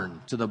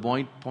stubborn to the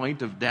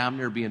point of damn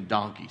near being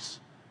donkeys,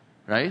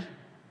 right?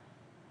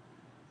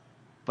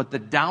 But the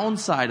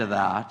downside of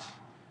that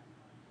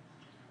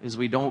is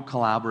we don't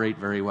collaborate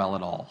very well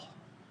at all,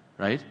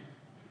 right?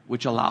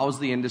 Which allows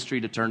the industry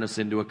to turn us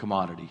into a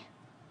commodity.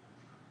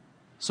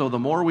 So the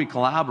more we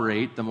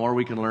collaborate, the more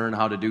we can learn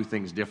how to do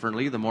things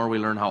differently, the more we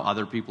learn how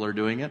other people are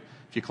doing it.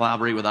 If you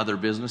collaborate with other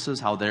businesses,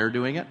 how they're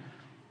doing it.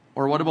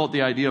 Or what about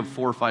the idea of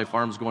 4 or 5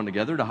 farms going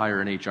together to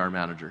hire an HR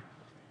manager?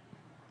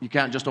 You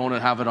can't just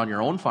have it on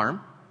your own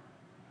farm.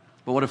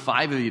 But what if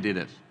 5 of you did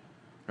it,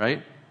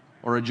 right?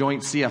 Or a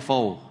joint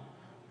CFO,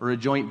 or a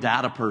joint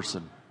data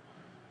person.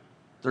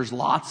 There's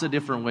lots of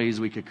different ways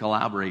we could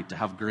collaborate to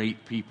have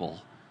great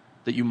people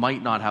that you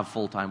might not have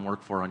full-time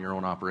work for on your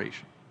own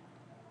operation.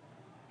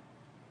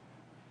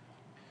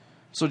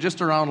 So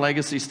just around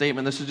legacy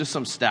statement, this is just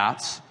some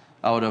stats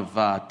out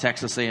of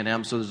Texas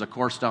A&M. So there's a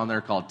course down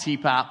there called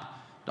TPAP.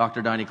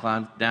 Dr. Danny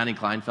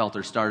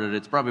Kleinfelter started it.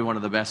 It's probably one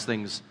of the best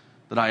things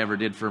that I ever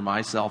did for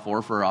myself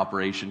or for our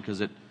operation,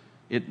 because it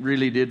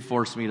really did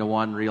force me to,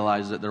 one,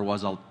 realize that there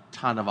was a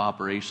ton of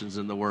operations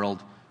in the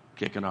world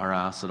kicking our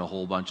ass at a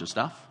whole bunch of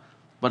stuff,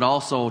 but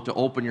also to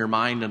open your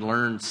mind and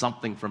learn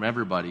something from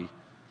everybody.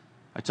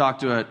 I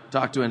talked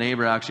to a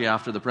neighbor actually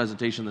after the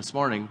presentation this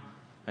morning,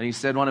 and he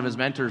said one of his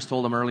mentors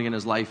told him early in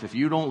his life, if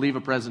you don't leave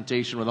a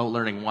presentation without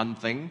learning one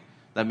thing,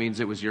 that means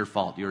it was your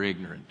fault. You're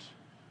ignorant,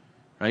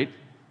 right?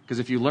 Because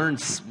if you learn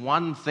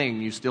one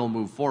thing, you still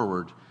move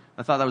forward.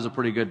 I thought that was a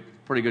pretty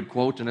good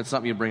quote, and it's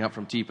something you bring up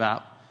from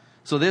TPAP.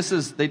 So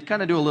they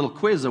kind of do a little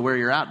quiz of where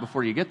you're at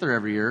before you get there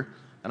every year,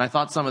 and I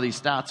thought some of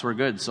these stats were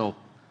good. So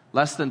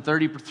less than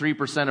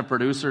 33% of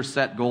producers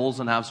set goals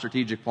and have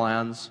strategic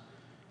plans.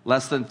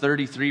 Less than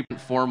 33%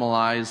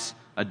 formalize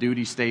a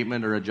duty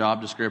statement or a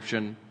job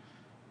description.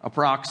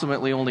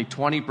 Approximately only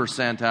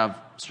 20% have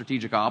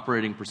strategic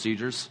operating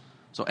procedures,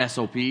 so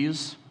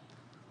SOPs.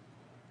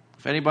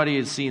 If anybody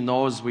has seen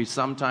those, we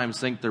sometimes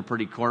think they're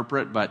pretty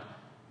corporate, but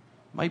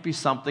might be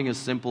something as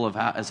simple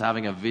as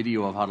having a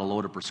video of how to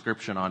load a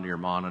prescription onto your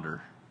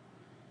monitor.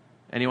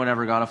 Anyone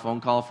ever got a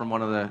phone call from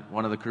one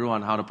of the crew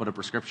on how to put a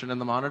prescription in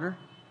the monitor?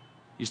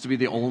 Used to be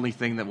the only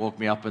thing that woke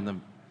me up in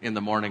in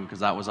the morning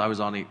because I was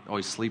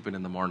always sleeping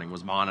in the morning,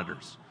 was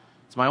monitors.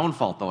 It's my own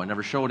fault, though. I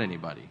never showed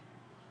anybody,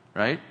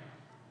 right?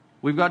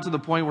 We've got to the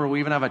point where we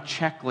even have a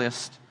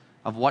checklist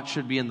of what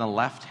should be in the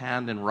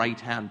left-hand and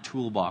right-hand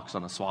toolbox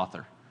on a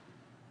swather.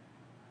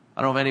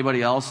 I don't know if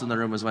anybody else in the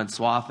room has went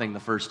swathing the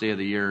first day of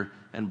the year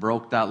and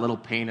broke that little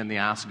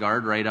pain-in-the-ass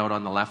guard right out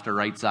on the left or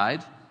right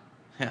side.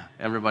 Yeah,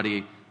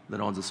 everybody that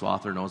owns a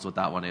swather knows what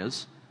that one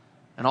is.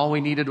 And all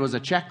we needed was a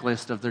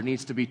checklist of there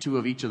needs to be 2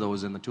 of each of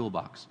those in the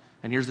toolbox.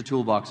 And here's the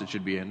toolbox it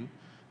should be in.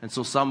 And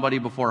so somebody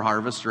before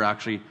harvest, or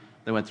actually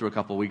they went through a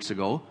couple weeks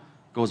ago,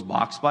 goes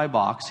box by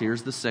box.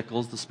 Here's the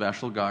sickles, the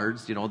special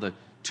guards, the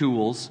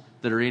tools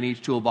that are in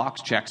each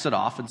toolbox, checks it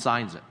off and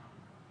signs it.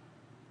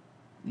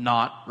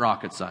 Not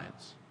rocket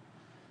science.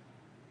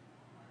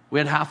 We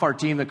had half our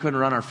team that couldn't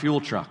run our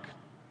fuel truck.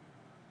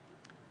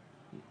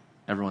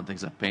 Everyone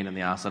thinks that's a pain in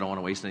the ass. I don't want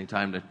to waste any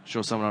time to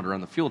show someone how to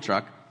run the fuel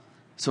truck.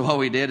 So what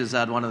we did is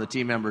had one of the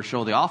team members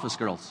show the office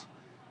girls.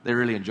 They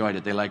really enjoyed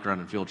it. They like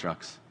running fuel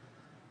trucks.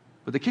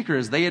 But the kicker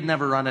is they had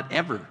never run it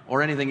ever,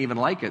 or anything even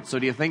like it. So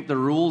do you think the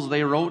rules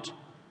they wrote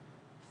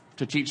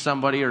to teach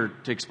somebody or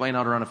to explain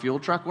how to run a fuel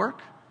truck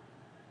work?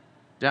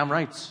 Damn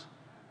rights.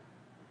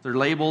 They're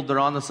labeled, they're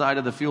on the side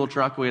of the fuel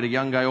truck. We had a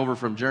young guy over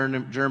from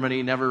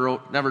Germany, never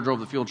drove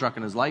the fuel truck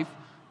in his life,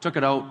 took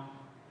it out,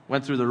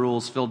 went through the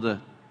rules, filled the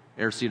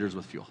air seeders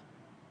with fuel.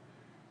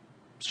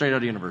 Straight out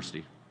of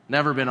university.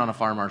 Never been on a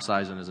farm our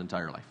size in his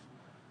entire life.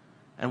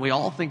 And we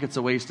all think it's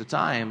a waste of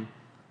time,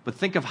 but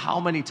think of how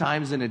many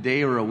times in a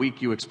day or a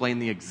week you explain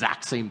the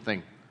exact same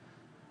thing.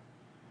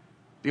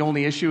 The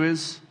only issue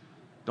is,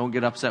 don't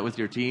get upset with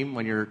your team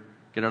when you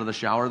get out of the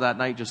shower that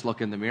night, just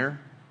look in the mirror.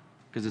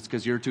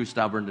 Because you're too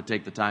stubborn to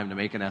take the time to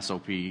make an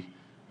SOP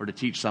or to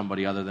teach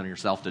somebody other than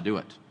yourself to do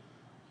it.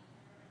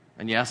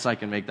 And yes, I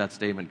can make that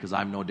statement because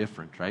I'm no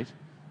different, right?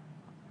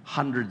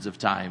 Hundreds of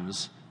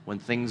times when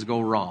things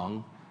go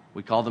wrong,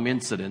 we call them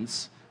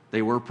incidents,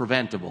 they were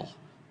preventable.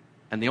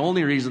 And the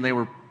only reason they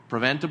were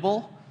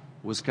preventable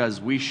was because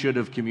we should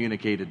have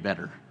communicated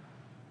better.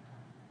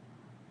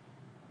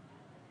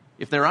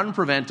 If they're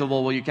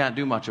unpreventable, well, you can't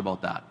do much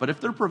about that. But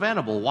if they're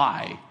preventable,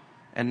 why?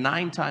 And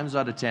 9 times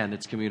out of 10,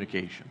 it's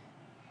communication.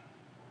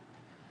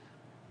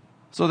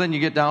 So then you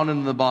get down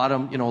into the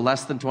bottom,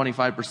 less than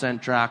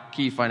 25% track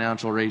key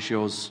financial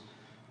ratios,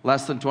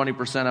 less than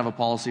 20% have a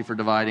policy for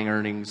dividing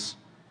earnings,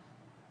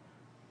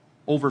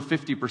 over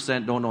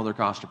 50% don't know their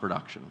cost of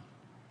production.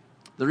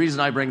 The reason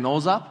I bring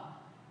those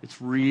up,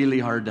 it's really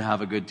hard to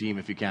have a good team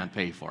if you can't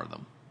pay for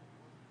them,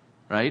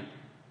 right?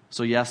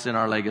 So yes, in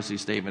our legacy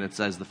statement, it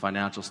says the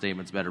financial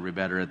statements better be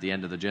better at the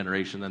end of the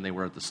generation than they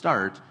were at the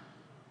start,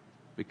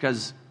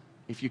 because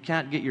if you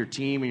can't get your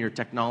team and your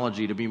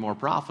technology to be more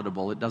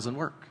profitable, it doesn't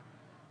work.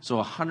 So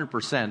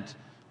 100%,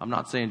 I'm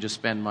not saying just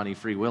spend money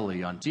free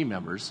willy on team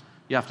members.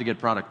 You have to get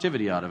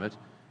productivity out of it.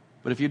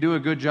 But if you do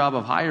a good job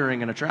of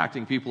hiring and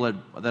attracting people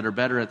that are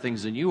better at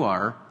things than you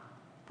are,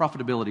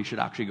 profitability should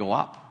actually go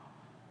up.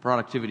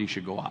 Productivity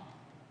should go up.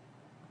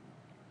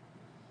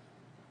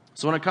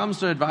 So when it comes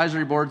to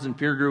advisory boards and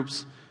peer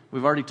groups,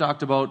 we've already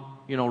talked about,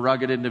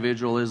 rugged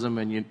individualism,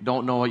 and you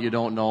don't know what you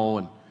don't know,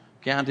 and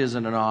can't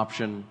isn't an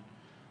option.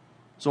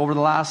 So over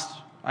the last,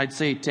 I'd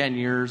say 10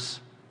 years,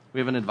 we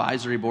have an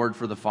advisory board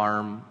for the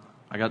farm.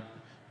 I got,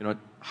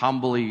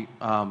 humbly,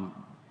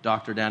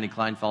 Dr. Danny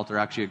Kleinfelter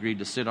actually agreed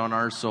to sit on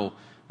ours. So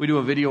we do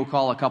a video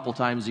call a couple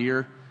times a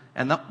year.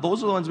 And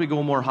those are the ones we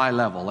go more high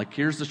level. Like,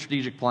 here's the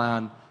strategic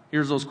plan.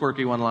 Here's those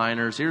quirky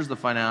one-liners. Here's the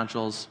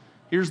financials.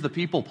 Here's the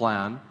people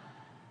plan.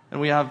 And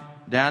we have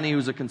Danny,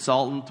 who's a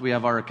consultant. We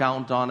have our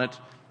accountant on it.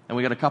 And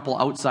we got a couple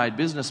outside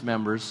business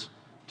members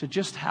to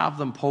just have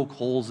them poke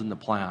holes in the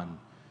plan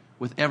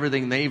with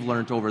everything they've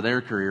learned over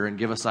their career and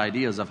give us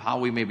ideas of how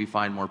we maybe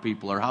find more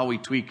people or how we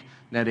tweak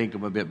net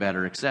income a bit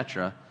better,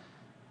 etc.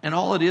 And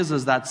all it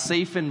is that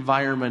safe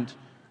environment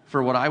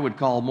for what I would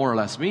call more or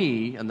less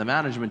me and the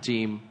management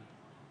team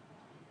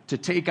to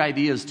take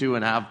ideas to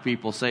and have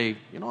people say,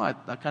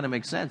 that kind of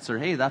makes sense, or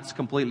hey, that's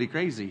completely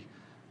crazy.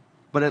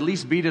 But at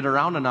least beat it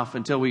around enough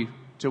until we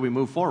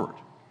move forward.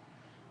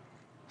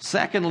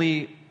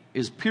 Secondly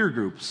is peer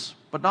groups,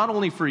 but not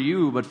only for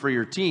you, but for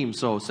your team.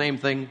 So same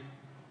thing.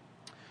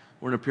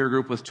 We're in a peer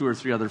group with 2 or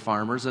 3 other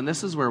farmers, and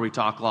this is where we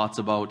talk lots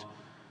about,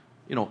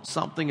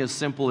 something as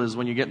simple as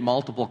when you get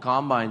multiple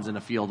combines in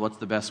a field, what's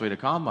the best way to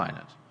combine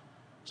it?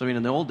 So,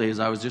 in the old days,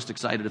 I was just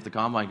excited if the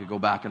combine could go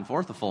back and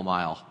forth a full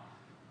mile.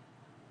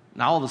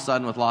 Now, all of a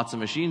sudden, with lots of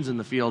machines in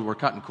the field, we're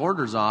cutting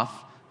quarters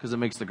off because it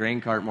makes the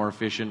grain cart more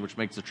efficient, which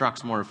makes the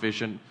trucks more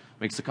efficient,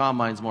 makes the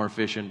combines more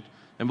efficient.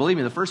 And believe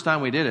me, the first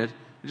time we did it,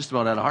 we just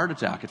about had a heart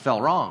attack. It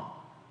felt wrong.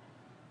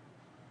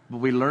 But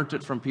we learned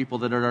it from people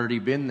that had already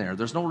been there.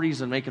 There's no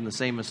reason making the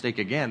same mistake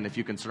again if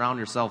you can surround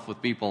yourself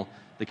with people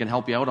that can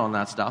help you out on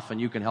that stuff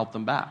and you can help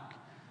them back.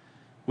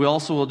 We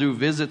also will do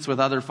visits with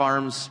other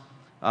farms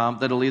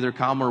that'll either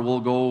come or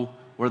we'll go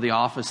where the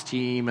office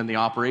team and the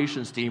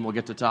operations team will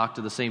get to talk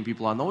to the same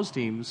people on those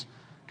teams,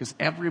 because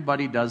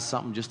everybody does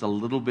something just a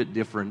little bit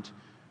different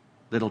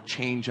that'll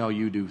change how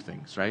you do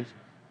things, right?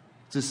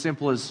 It's as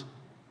simple as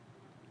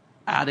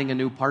adding a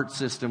new part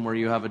system where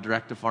you have a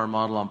direct-to-farm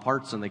model on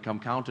parts and they come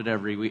counted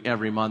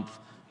every month,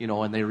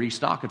 and they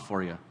restock it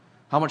for you.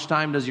 How much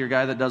time does your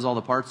guy that does all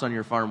the parts on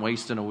your farm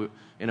waste in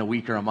a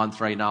week or a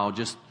month right now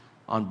just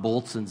on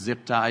bolts and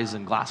zip ties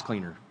and glass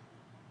cleaner?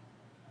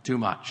 Too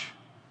much.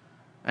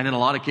 And in a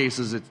lot of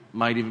cases, it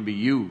might even be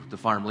you, the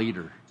farm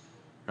leader,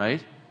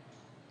 right?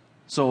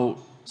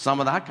 So some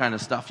of that kind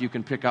of stuff you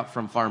can pick up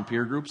from farm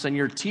peer groups, and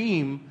your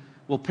team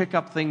will pick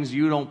up things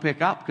you don't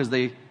pick up because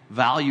they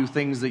value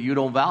things that you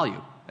don't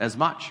value as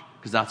much,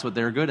 because that's what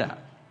they're good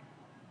at.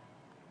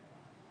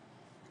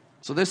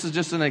 So this is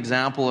just an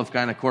example of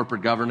kind of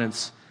corporate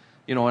governance,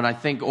 and I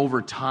think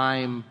over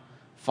time,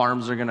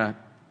 farms are gonna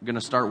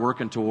start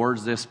working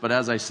towards this. But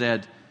as I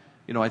said,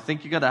 I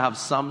think you got to have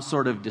some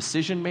sort of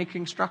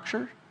decision-making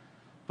structure,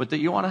 but that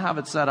you want to have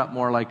it set up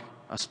more like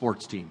a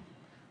sports team,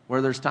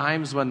 where there's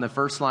times when the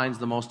first line's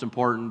the most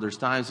important, there's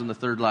times when the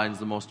third line's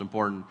the most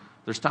important,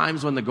 there's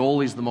times when the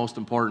goalie's the most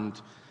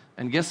important,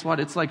 and guess what?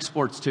 It's like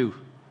sports too.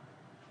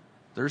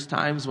 There's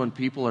times when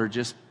people are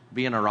just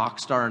being a rock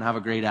star and have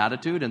a great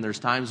attitude, and there's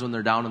times when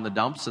they're down in the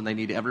dumps and they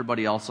need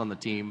everybody else on the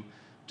team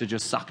to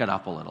just suck it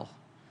up a little,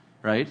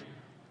 right?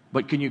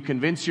 But can you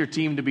convince your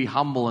team to be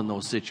humble in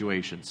those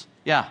situations?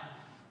 Yeah,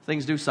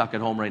 things do suck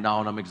at home right now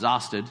and I'm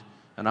exhausted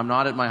and I'm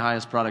not at my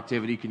highest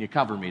productivity. Can you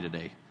cover me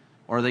today?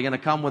 Or are they going to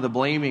come with a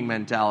blaming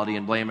mentality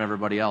and blame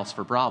everybody else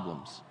for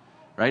problems,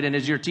 right? And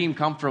is your team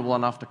comfortable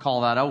enough to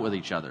call that out with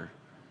each other?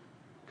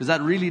 Because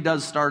that really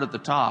does start at the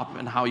top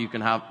and how you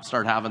can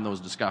start having those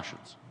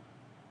discussions.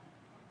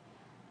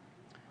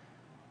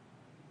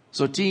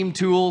 So team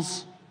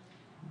tools.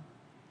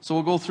 So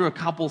we'll go through a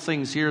couple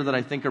things here that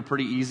I think are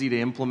pretty easy to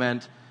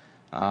implement.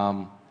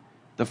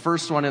 The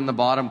first one in the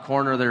bottom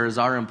corner there is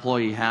our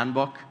employee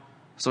handbook.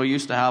 So we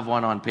used to have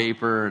one on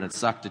paper and it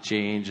sucked to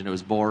change and it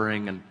was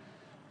boring, and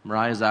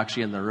Mariah's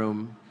actually in the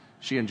room.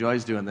 She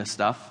enjoys doing this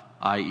stuff,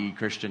 i.e.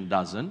 Kristjan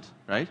doesn't,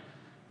 right?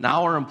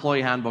 Now our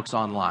employee handbook's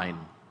online.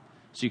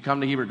 So you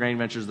come to Hebert Grain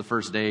Ventures the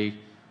first day,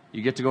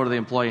 you get to go to the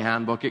employee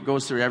handbook. It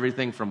goes through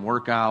everything from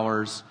work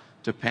hours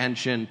to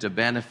pension to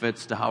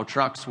benefits to how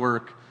trucks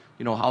work,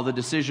 how the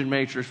decision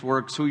matrix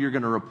works, who you're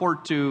going to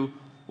report to,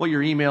 what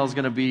your email is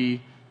going to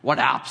be, what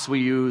apps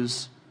we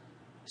use.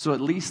 So at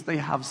least they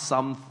have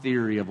some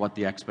theory of what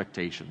the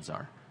expectations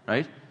are,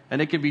 right?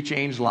 And it can be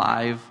changed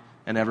live,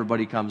 and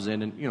everybody comes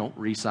in and,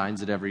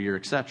 re-signs it every year,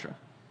 etc.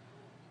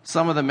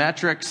 Some of the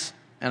metrics,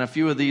 and a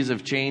few of these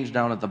have changed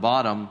down at the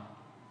bottom,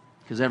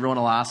 because everyone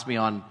will ask me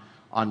on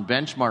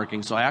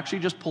benchmarking. So I actually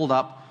just pulled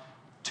up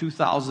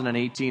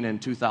 2018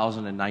 and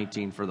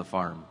 2019 for the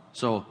farm.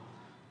 So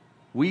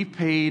we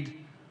paid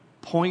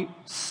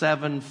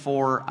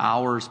 0.74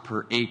 hours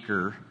per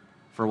acre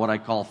for what I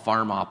call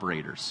farm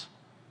operators,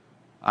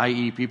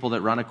 i.e. people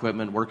that run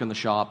equipment, work in the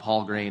shop,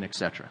 haul grain,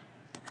 etc.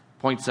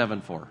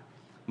 0.74.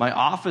 My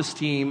office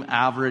team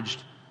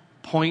averaged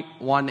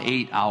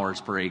 0.18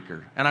 hours per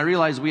acre. And I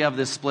realize we have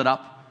this split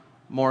up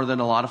more than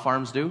a lot of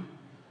farms do,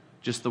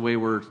 just the way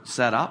we're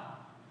set up.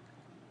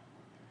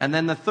 And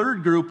then the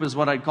third group is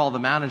what I'd call the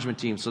management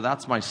team. So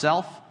that's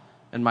myself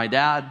and my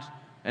dad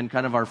and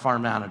kind of our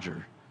farm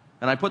manager.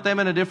 And I put them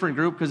in a different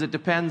group because it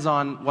depends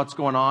on what's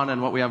going on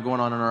and what we have going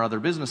on in our other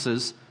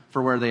businesses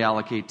for where they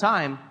allocate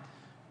time.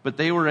 But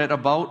they were at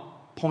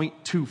about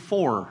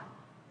 0.24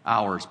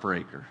 hours per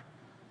acre.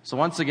 So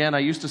once again, I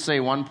used to say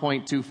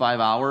 1.25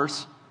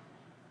 hours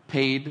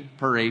paid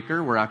per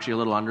acre. We're actually a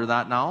little under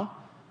that now.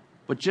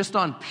 But just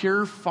on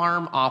pure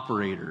farm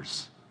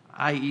operators,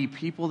 i.e.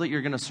 people that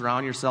you're going to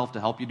surround yourself to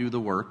help you do the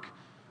work,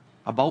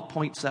 about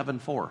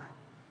 0.74,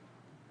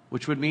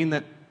 which would mean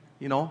that,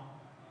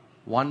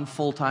 one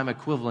full-time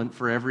equivalent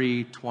for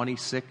every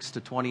 26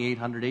 to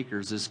 2,800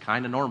 acres is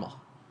kind of normal.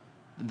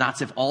 And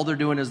that's if all they're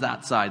doing is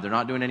that side. They're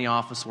not doing any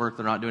office work.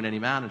 They're not doing any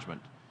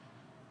management,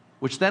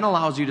 which then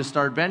allows you to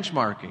start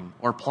benchmarking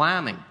or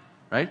planning,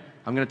 right?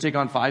 I'm going to take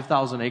on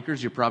 5,000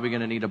 acres. You're probably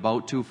going to need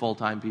about 2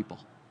 full-time people,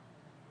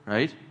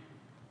 right?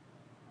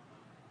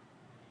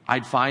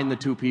 I'd find the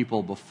 2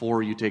 people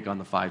before you take on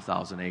the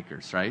 5,000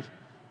 acres, right?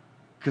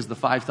 Because the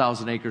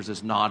 5,000 acres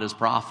is not as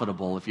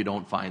profitable if you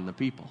don't find the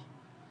people.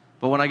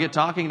 But when I get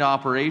talking to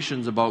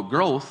operations about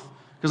growth,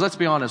 because let's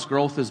be honest,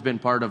 growth has been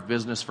part of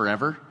business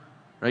forever,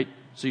 right?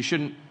 So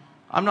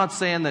I'm not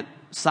saying that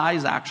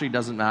size actually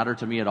doesn't matter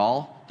to me at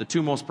all. The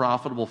 2 most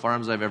profitable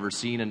farms I've ever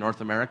seen in North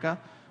America,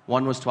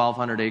 one was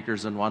 1,200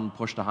 acres and one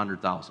pushed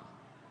 100,000.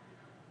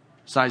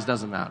 Size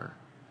doesn't matter.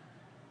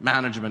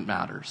 Management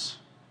matters.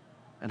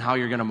 And how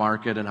you're going to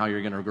market and how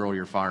you're going to grow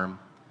your farm.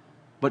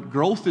 But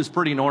growth is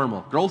pretty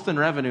normal. Growth in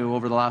revenue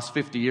over the last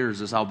 50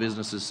 years is how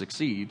businesses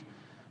succeed.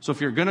 So if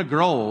you're going to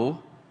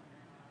grow,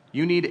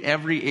 you need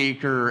every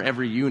acre or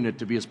every unit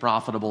to be as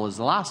profitable as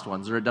the last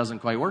ones, or it doesn't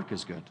quite work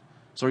as good.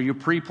 So you're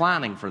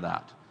pre-planning for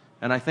that.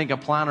 And I think a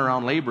plan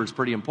around labor is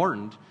pretty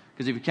important,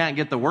 because if you can't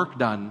get the work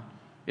done,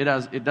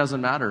 it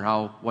doesn't matter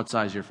what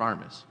size your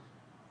farm is.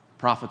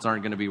 Profits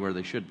aren't going to be where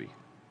they should be.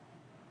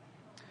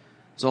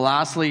 So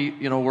lastly,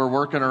 we're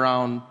working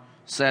around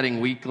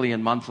setting weekly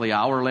and monthly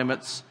hour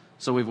limits.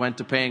 So we've went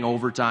to paying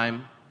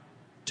overtime.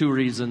 2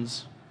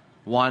 reasons.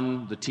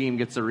 1, the team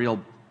gets a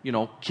real,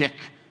 kick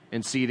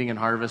in seeding and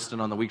harvest,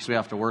 and on the weeks we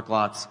have to work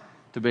lots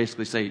to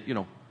basically say,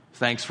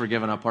 thanks for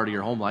giving up part of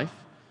your home life.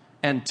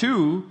 And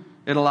 2,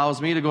 it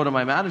allows me to go to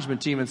my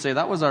management team and say,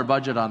 that was our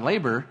budget on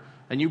labor,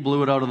 and you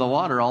blew it out of the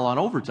water all on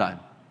overtime.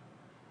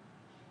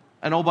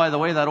 And oh, by the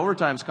way, that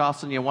overtime's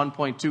costing you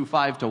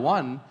 1.25 to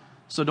 1,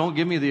 so don't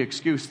give me the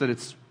excuse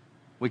that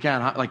we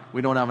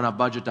don't have enough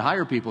budget to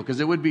hire people, because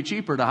it would be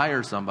cheaper to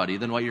hire somebody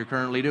than what you're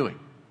currently doing.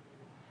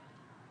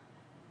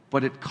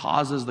 But it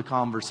causes the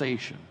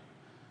conversation.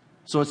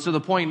 So it's to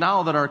the point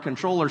now that our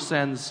controller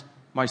sends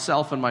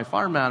myself and my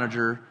farm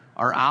manager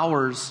our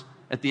hours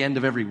at the end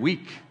of every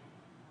week,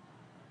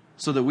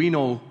 so that we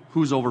know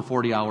who's over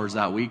 40 hours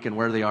that week and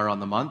where they are on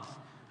the month.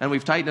 And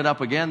we've tightened it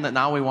up again that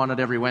now we want it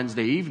every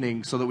Wednesday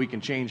evening so that we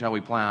can change how we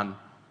plan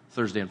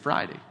Thursday and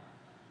Friday.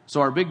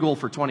 So our big goal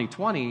for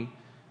 2020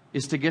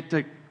 is to get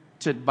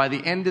to by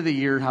the end of the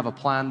year, have a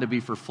plan to be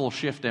for full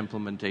shift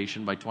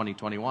implementation by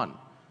 2021.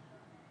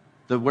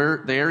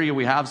 The area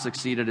we have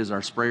succeeded is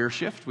our sprayer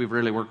shift. We've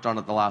really worked on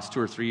it the last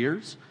 2 or 3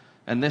 years.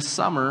 And this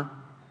summer,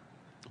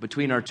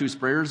 between our 2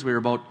 sprayers, we were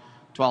about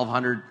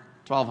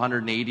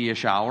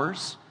 1,280-ish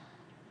hours.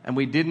 And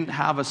we didn't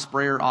have a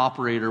sprayer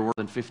operator more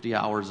than 50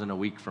 hours in a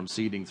week from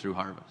seeding through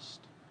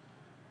harvest.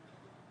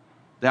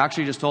 They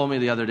actually just told me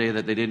the other day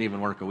that they didn't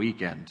even work a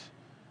weekend.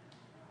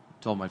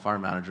 I told my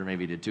farm manager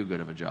maybe he did too good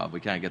of a job. We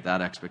can't get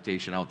that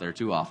expectation out there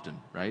too often,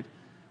 right?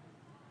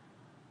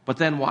 But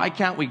then why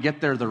can't we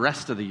get there the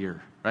rest of the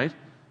year, right?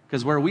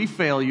 Because where we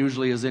fail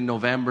usually is in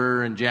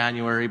November and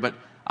January, but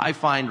I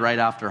find right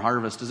after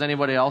harvest. Does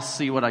anybody else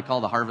see what I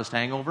call the harvest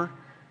hangover,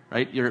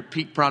 right? You're at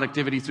peak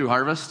productivity through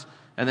harvest,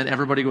 and then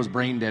everybody goes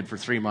brain dead for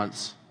 3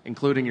 months,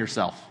 including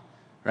yourself,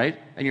 right?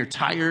 And you're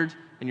tired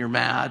and you're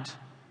mad.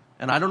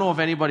 And I don't know if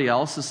anybody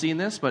else has seen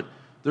this, but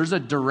there's a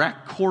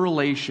direct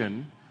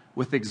correlation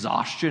with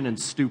exhaustion and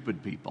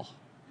stupid people.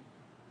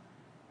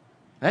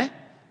 Eh?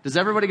 Does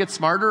everybody get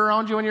smarter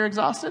around you when you're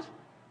exhausted?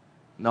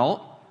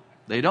 No,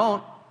 they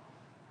don't.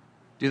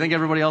 Do you think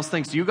everybody else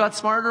thinks you got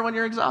smarter when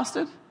you're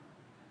exhausted?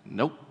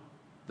 Nope,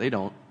 they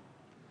don't.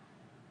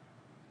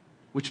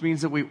 Which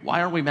means that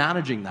why aren't we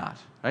managing that,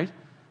 right?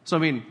 So,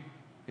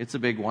 it's a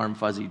big, warm,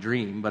 fuzzy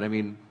dream, but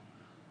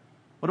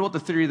what about the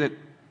theory that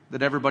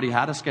everybody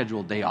had a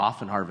scheduled day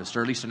off in harvest,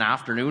 or at least an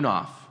afternoon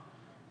off,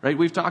 right?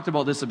 We've talked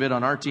about this a bit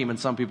on our team, and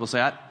some people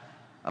say, I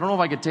don't know if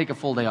I could take a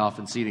full day off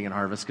in seeding and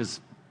harvest, because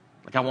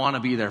I want to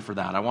be there for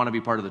that. I want to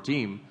be part of the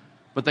team.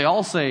 But they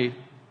all say,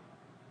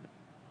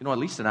 at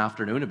least an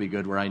afternoon would be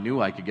good, where I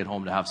knew I could get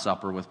home to have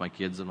supper with my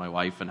kids and my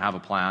wife and have a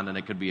plan, and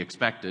it could be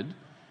expected,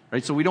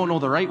 right? So we don't know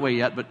the right way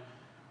yet, but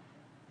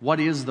what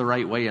is the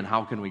right way and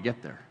how can we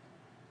get there?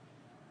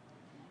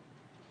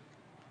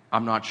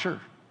 I'm not sure.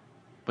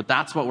 But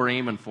that's what we're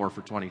aiming for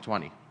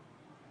 2020.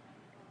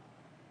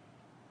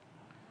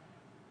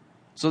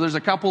 So there's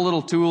a couple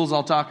little tools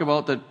I'll talk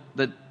about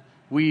that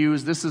we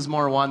use. This is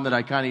more one that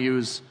I kind of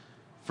use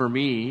for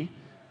me.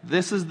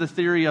 This is the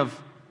theory of,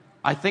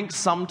 I think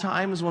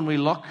sometimes when we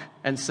look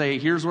and say,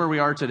 here's where we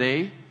are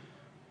today,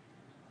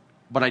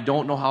 but I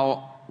don't know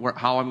how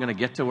I'm going to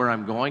get to where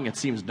I'm going, it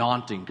seems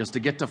daunting, because to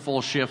get to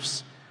full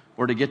shifts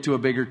or to get to a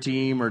bigger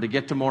team or to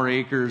get to more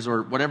acres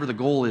or whatever the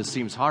goal is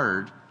seems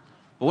hard.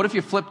 But what if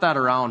you flip that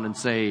around and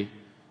say,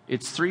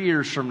 it's 3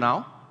 years from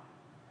now,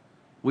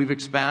 we've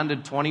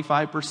expanded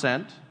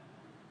 25%,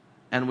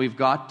 and we've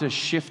got to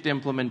shift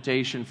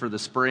implementation for the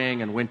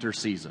spraying and winter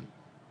season.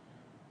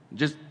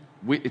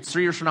 It's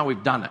 3 years from now,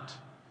 we've done it.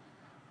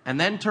 And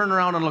then turn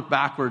around and look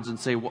backwards and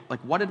say,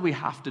 what did we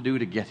have to do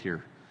to get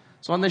here?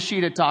 So on this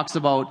sheet, it talks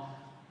about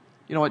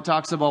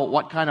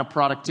what kind of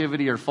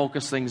productivity or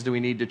focus things do we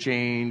need to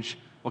change,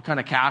 what kind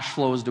of cash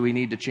flows do we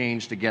need to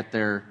change to get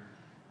there,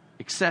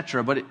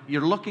 etc. But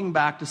you're looking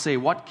back to say,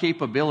 what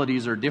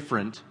capabilities are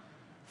different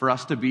for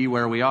us to be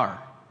where we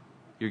are?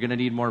 You're going to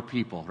need more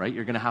people, right?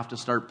 You're going to have to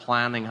start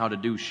planning how to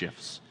do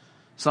shifts.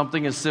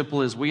 Something as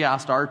simple as we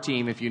asked our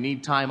team, if you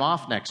need time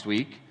off next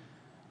week,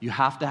 you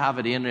have to have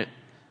it in it,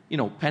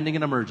 pending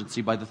an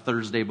emergency by the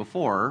Thursday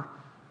before,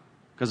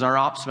 because our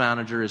ops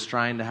manager is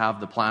trying to have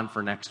the plan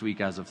for next week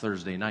as of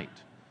Thursday night.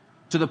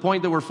 To the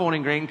point that we're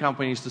phoning grain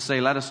companies to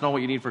say, let us know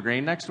what you need for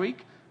grain next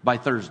week by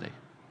Thursday,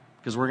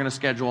 because we're going to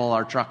schedule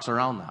our trucks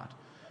around that.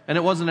 And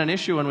it wasn't an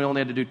issue when we only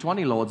had to do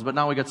 20 loads, but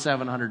now we got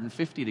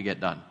 750 to get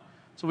done.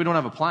 So we don't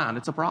have a plan.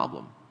 It's a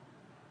problem.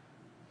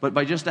 But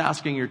by just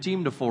asking your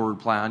team to forward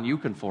plan, you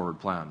can forward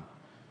plan.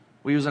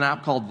 We use an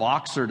app called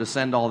Voxer to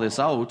send all this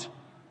out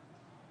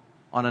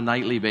on a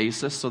nightly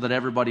basis so that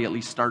everybody at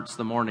least starts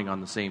the morning on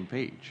the same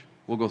page.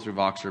 We'll go through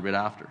Voxer a bit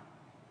after.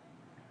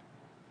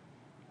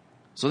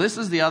 So this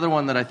is the other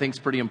one that I think is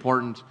pretty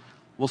important.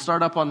 We'll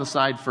start up on the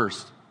side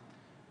first.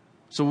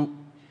 So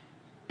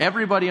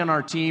everybody on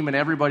our team and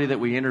everybody that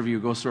we interview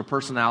goes through a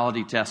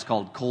personality test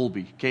called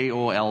Kolbe,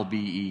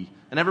 Kolbe.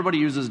 And everybody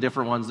uses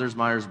different ones. There's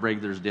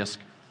Myers-Briggs, there's DISC.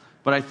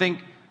 But I think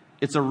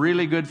it's a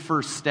really good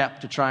first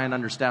step to try and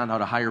understand how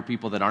to hire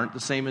people that aren't the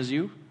same as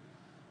you.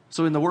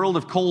 So in the world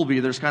of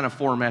Kolbe, there's kind of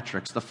 4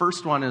 metrics. The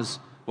first one is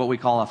what we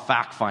call a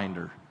fact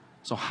finder.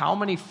 So how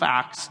many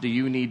facts do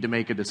you need to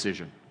make a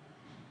decision?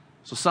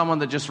 So someone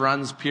that just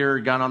runs pure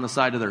gun on the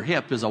side of their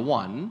hip is a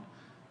 1,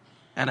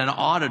 and an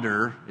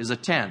auditor is a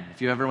 10.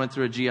 If you ever went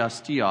through a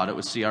GST audit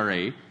with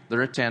CRA,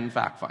 they're a 10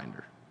 fact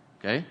finder.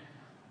 Okay?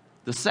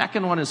 The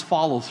second one is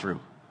follow through.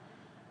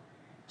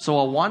 So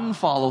a 1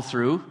 follow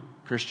through,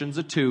 Kristjan's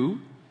a 2.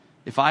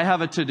 If I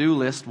have a to-do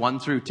list 1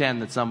 through 10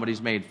 that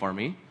somebody's made for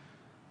me,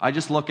 I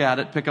just look at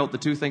it, pick out the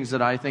 2 things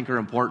that I think are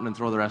important, and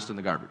throw the rest in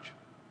the garbage.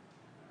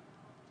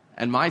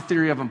 And my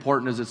theory of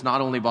important is it's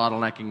not only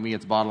bottlenecking me,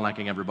 it's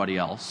bottlenecking everybody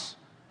else.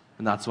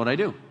 And that's what I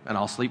do. And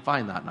I'll sleep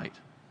fine that night.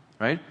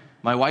 Right?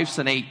 My wife's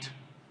an 8.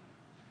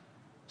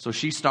 So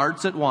she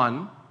starts at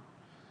 1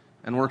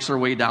 and works her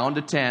way down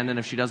to 10. And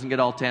if she doesn't get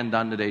all 10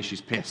 done today,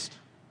 she's pissed.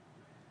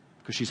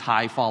 Because she's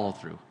high follow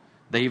through.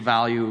 They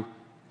value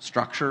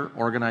structure,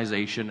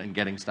 organization, and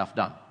getting stuff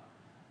done.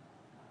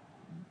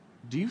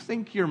 Do you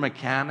think your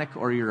mechanic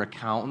or your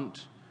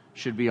accountant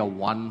should be a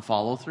 1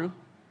 follow through?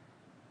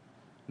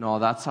 No,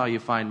 that's how you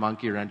find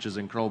monkey wrenches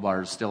and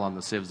crowbars still on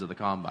the sieves of the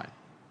combine.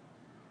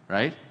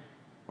 Right?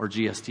 Or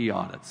GST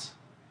audits.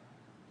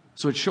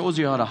 So it shows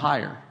you how to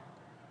hire.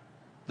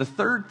 The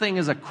third thing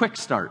is a quick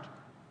start.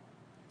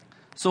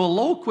 So a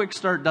low quick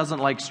start doesn't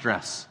like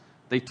stress.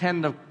 They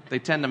tend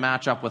to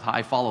match up with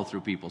high follow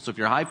through people. So if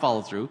you're high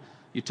follow through,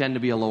 you tend to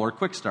be a lower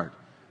quick start.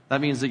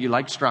 That means that you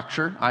like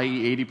structure,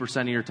 i.e.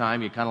 80% of your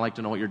time, you kind of like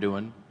to know what you're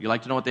doing. You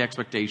like to know what the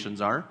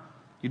expectations are.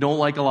 You don't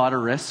like a lot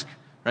of risk.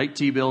 Right?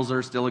 T-bills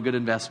are still a good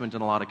investment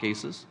in a lot of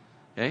cases.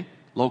 Okay?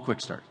 Low quick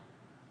start.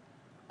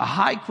 A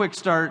high quick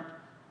start,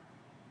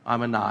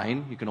 I'm a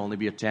 9. You can only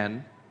be a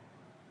 10.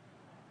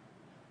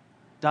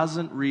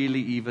 Doesn't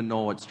really even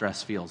know what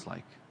stress feels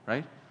like.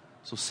 Right?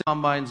 So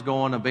combines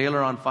going, a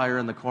baler on fire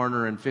in the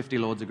corner, and 50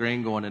 loads of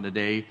grain going in a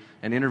day,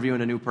 and interviewing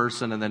a new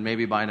person, and then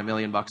maybe buying $1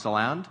 million of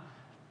land.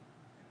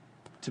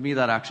 To me,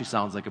 that actually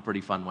sounds like a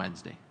pretty fun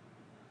Wednesday.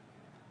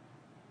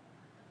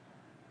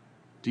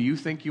 Do you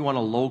think you want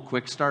a low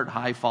quick start,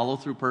 high follow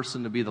through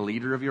person to be the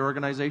leader of your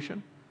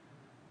organization?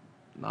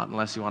 Not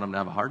unless you want them to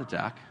have a heart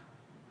attack.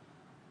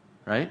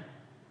 Right?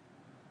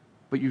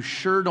 But you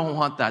sure don't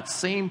want that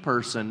same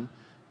person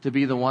to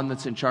be the one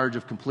that's in charge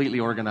of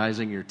completely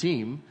organizing your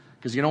team.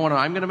 Because you know when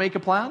I'm going to make a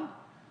plan?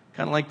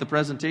 Kind of like the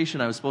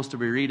presentation I was supposed to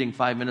be reading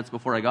 5 minutes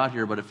before I got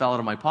here, but it fell out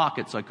of my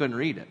pocket, so I couldn't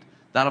read it.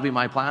 That'll be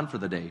my plan for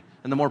the day.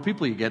 And the more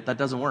people you get, that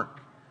doesn't work.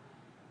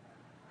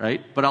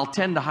 Right? But I'll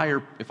tend to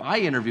hire, if I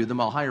interview them,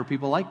 I'll hire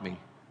people like me,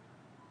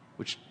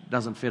 which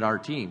doesn't fit our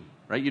team.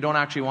 Right? You don't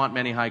actually want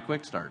many high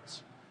quick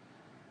starts.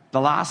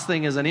 The last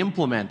thing is an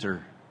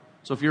implementer.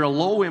 So if you're a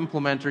low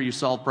implementer, you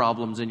solve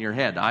problems in your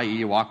head, i.e.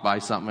 you walk by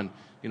something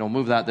and,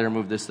 move that there,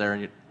 move this there,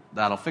 and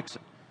that'll fix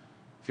it.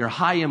 If you're a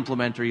high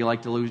implementer, you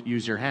like to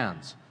use your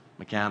hands.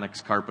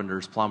 Mechanics,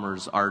 carpenters,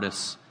 plumbers,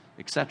 artists,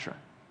 etc.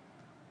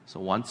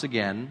 So once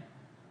again,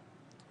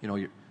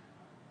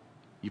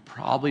 you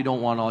probably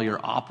don't want all your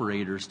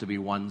operators to be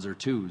 1s or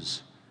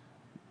 2s.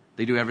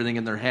 They do everything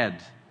in their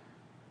head.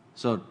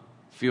 So a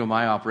few of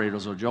my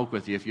operators will joke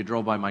with you, if you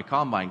drove by my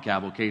combine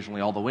cab,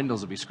 occasionally all the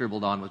windows would be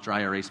scribbled on with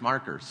dry erase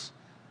markers.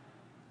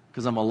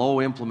 Because I'm a low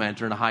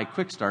implementer and a high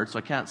quick start, so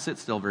I can't sit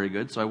still very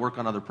good, so I work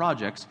on other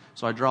projects,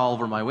 so I draw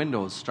over my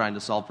windows trying to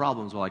solve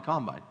problems while I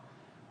combine.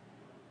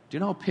 Do you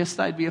know how pissed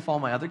I'd be if all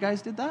my other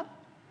guys did that?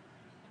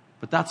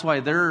 But that's why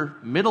they're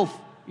middle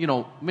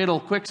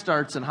quick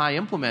starts and high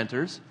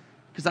implementers,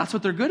 because that's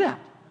what they're good at.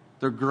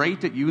 They're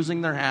great at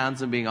using their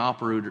hands and being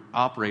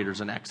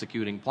operators and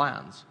executing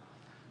plans.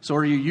 So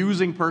are you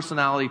using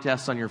personality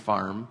tests on your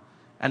farm?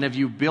 And have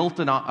you built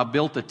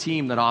a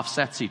team that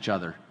offsets each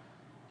other?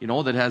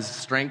 That has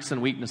strengths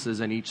and weaknesses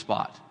in each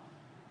spot.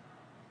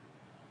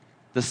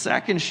 The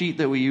second sheet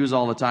that we use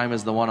all the time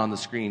is the one on the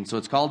screen. So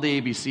it's called the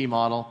ABC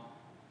model.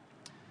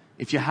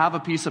 If you have a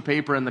piece of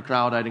paper in the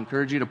crowd, I'd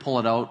encourage you to pull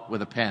it out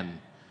with a pen.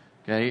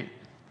 Okay?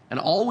 And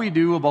all we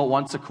do about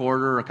once a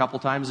quarter or a couple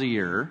times a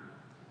year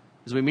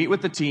is we meet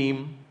with the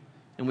team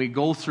and we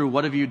go through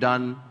what have you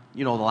done,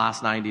 the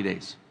last 90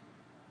 days.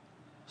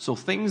 So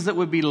things that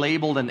would be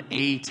labeled an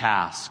A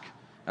task.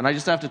 And I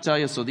just have to tell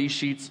you, so these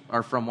sheets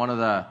are from one of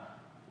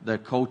the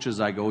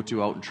coaches I go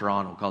to out in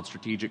Toronto called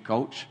Strategic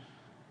Coach.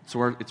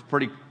 So it's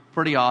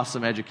pretty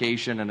awesome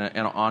education and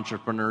an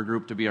entrepreneur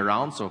group to be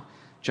around. So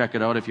check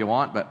it out if you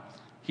want. But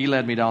he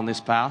led me down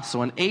this path.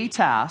 So an A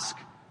task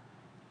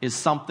is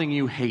something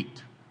you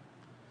hate.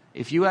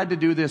 If you had to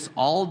do this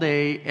all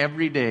day,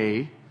 every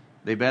day,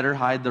 they better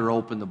hide the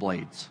rope and the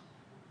blades.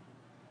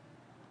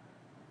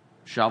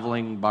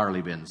 Shoveling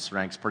barley bins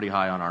ranks pretty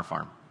high on our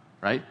farm,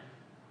 right?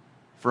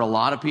 For a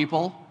lot of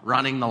people,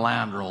 running the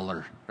land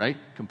roller, right,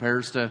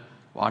 compares to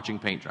watching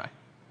paint dry.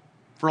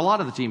 For a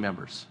lot of the team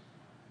members.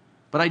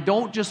 But I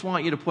don't just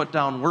want you to put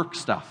down work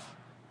stuff,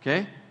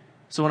 okay?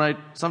 So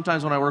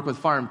sometimes when I work with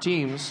farm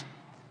teams,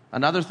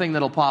 another thing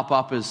that'll pop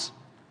up is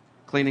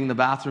cleaning the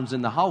bathrooms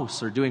in the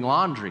house or doing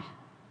laundry.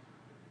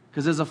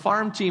 Because as a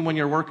farm team, when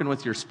you're working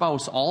with your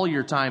spouse, all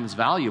your time is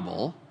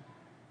valuable.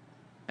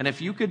 And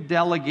if you could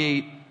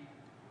delegate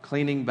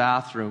cleaning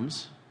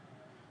bathrooms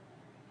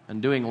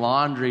and doing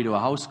laundry to a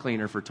house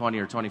cleaner for 20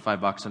 or 25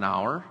 bucks an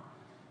hour,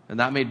 and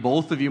that made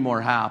both of you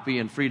more happy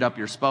and freed up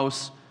your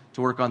spouse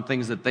to work on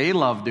things that they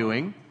love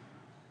doing,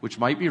 which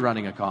might be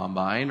running a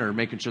combine or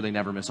making sure they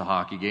never miss a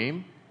hockey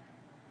game,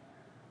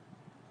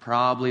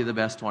 probably the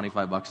best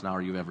 25 bucks an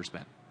hour you've ever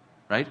spent,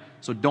 right?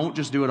 So don't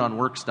just do it on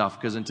work stuff,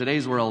 because in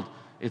today's world,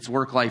 it's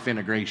work-life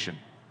integration.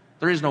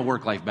 There is no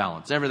work-life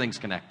balance. Everything's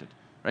connected,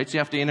 right? So you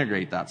have to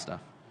integrate that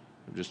stuff.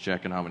 I'm just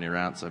checking how many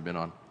rants I've been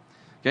on.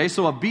 Okay,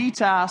 so a B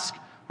task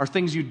are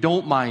things you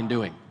don't mind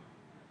doing.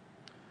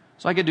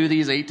 So I could do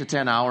these 8 to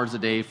 10 hours a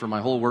day for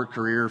my whole work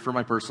career, for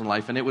my personal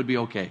life, and it would be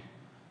okay.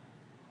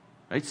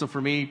 Right? So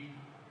for me,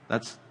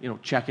 that's,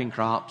 checking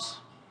crops,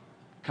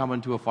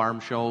 coming to a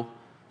farm show,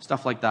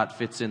 stuff like that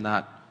fits in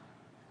that.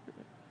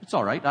 It's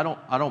all right. I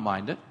don't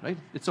mind it, right?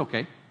 It's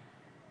okay.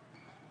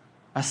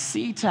 A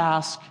C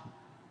task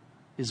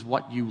is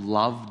what you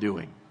love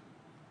doing.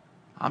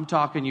 I'm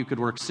talking you could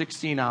work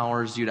 16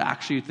 hours, you'd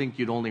actually think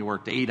you'd only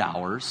worked 8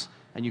 hours,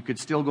 and you could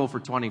still go for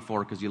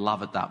 24 because you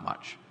love it that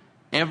much.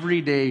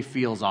 Every day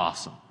feels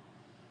awesome.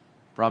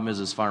 Problem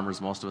is, as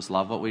farmers, most of us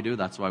love what we do.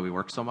 That's why we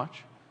work so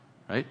much,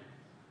 right?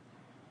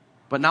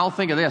 But now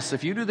think of this.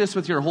 If you do this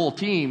with your whole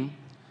team,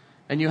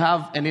 and you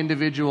have an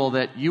individual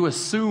that you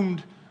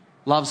assumed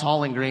loves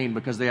hauling grain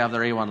because they have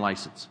their A1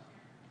 license.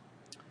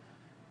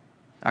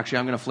 Actually,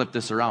 I'm going to flip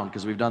this around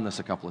because we've done this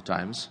a couple of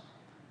times.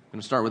 I'm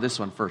going to start with this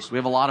one first. We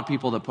have a lot of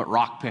people that put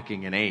rock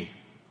picking in A,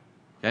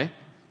 okay?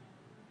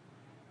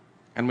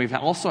 And we've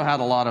also had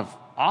a lot of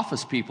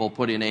office people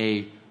put in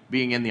A,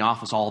 being in the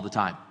office all the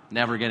time,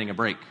 never getting a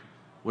break,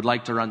 would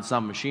like to run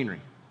some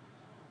machinery.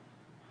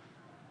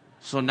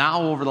 So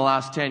now over the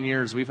last 10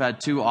 years, we've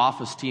had 2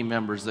 office team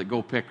members that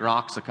go pick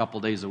rocks a couple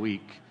days a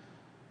week,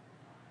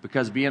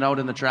 because being out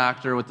in the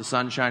tractor with the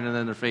sun shining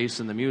in their face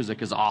and the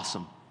music is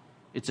awesome.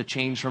 It's a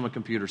change from a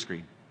computer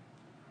screen.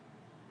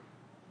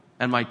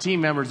 And my team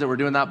members that were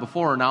doing that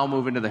before are now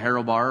moving to the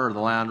Harrow Bar or the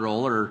Land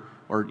Roller,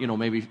 or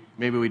maybe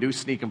we do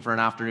sneak them for an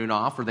afternoon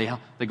off, or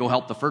they go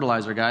help the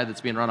fertilizer guy that's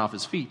being run off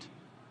his feet.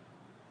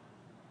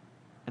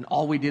 And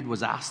all we did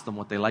was ask them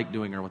what they liked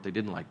doing or what they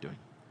didn't like doing.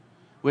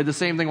 We had the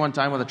same thing one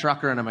time with a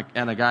trucker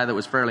and a guy that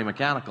was fairly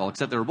mechanical,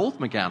 except they were both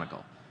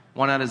mechanical.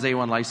 One had his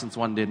A1 license,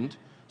 one didn't.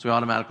 So we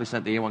automatically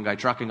sent the A1 guy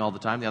trucking all the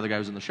time. The other guy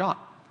was in the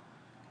shop.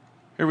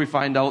 Here we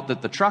find out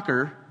that the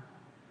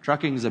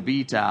trucking is a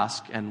B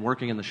task, and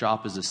working in the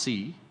shop is a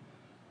C.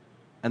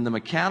 And the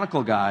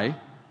mechanical guy,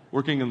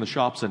 working in the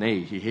shop's an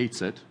A. He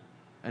hates it.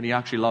 And he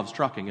actually loves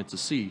trucking. It's a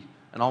C.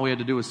 And all we had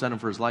to do was send him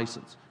for his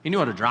license. He knew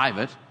how to drive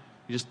it.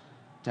 He just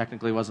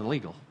technically wasn't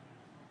legal.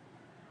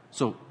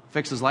 So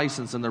fix his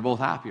license and they're both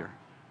happier.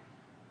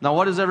 Now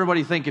what does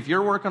everybody think? If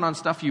you're working on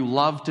stuff you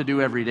love to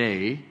do every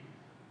day,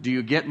 do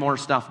you get more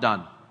stuff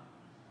done?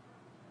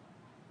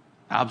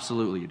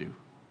 Absolutely you do.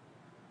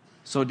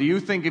 So do you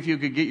think if you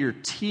could get your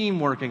team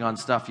working on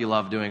stuff you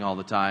love doing all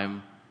the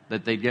time,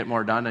 that they'd get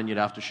more done and you'd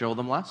have to show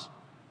them less?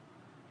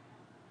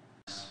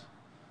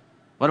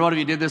 What about if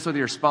you did this with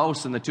your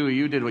spouse and the two of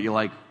you did what you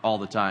like all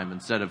the time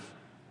instead of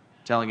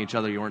telling each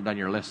other you weren't done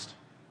your list?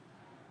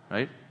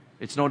 Right?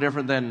 It's no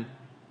different than,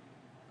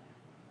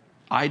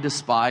 I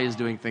despise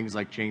doing things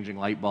like changing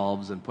light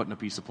bulbs and putting a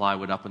piece of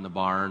plywood up in the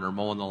barn or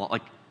mowing the lawn.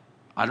 Like,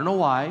 I don't know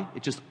why.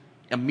 It just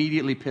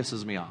immediately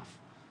pisses me off.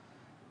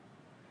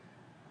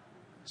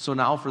 So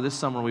now for this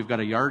summer, we've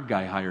got a yard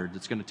guy hired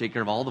that's going to take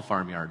care of all the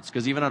farmyards.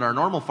 Because even at our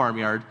normal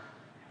farmyard,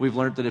 we've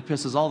learned that it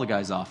pisses all the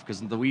guys off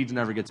because the weeds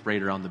never get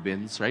sprayed around the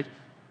bins, right?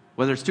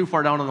 Whether it's too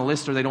far down on the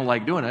list or they don't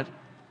like doing it.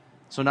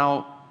 So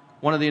now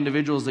one of the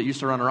individuals that used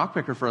to run a rock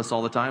picker for us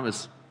all the time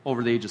is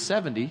over the age of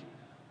 70.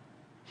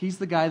 He's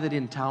the guy that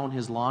in town,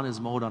 his lawn is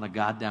mowed on a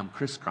goddamn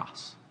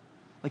crisscross.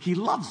 Like, he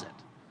loves it.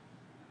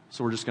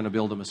 So we're just going to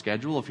build him a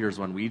schedule of here's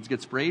when weeds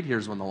get sprayed,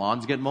 here's when the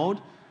lawns get mowed.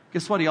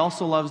 Guess what? He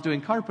also loves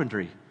doing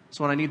carpentry.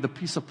 So when I need the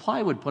piece of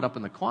plywood put up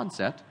in the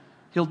Quonset,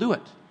 he'll do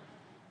it.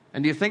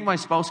 And do you think my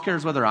spouse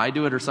cares whether I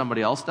do it or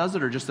somebody else does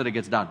it, or just that it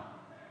gets done?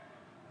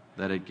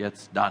 That it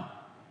gets done.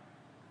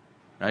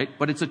 Right?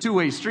 But it's a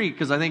two-way street,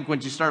 because I think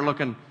once you start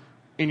looking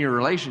in your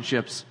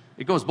relationships,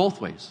 it goes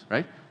both ways,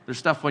 right? There's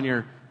stuff when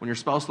your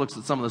spouse looks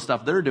at some of the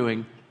stuff they're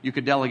doing, you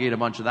could delegate a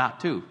bunch of that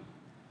too.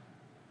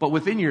 But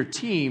within your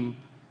team,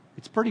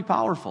 it's pretty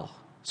powerful.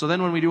 So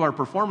then when we do our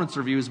performance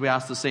reviews, we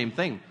ask the same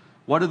thing.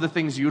 What are the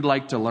things you'd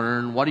like to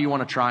learn? What do you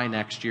want to try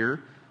next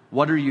year?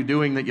 What are you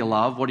doing that you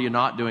love? What are you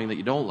not doing that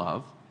you don't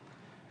love?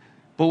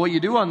 But what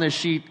you do on this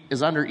sheet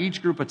is under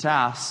each group of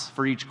tasks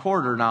for each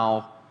quarter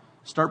now,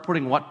 start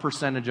putting what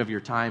percentage of your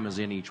time is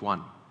in each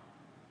one.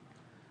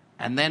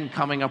 And then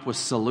coming up with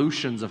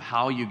solutions of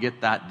how you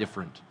get that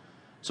different.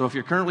 So if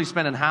you're currently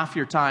spending half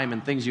your time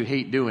in things you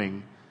hate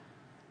doing,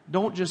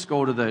 don't just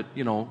go to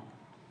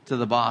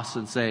the boss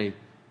and say,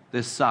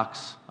 this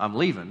sucks, I'm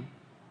leaving.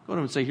 Go to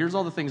him and say, here's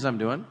all the things I'm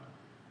doing.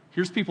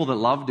 Here's people that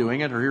love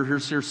doing it, or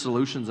here's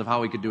solutions of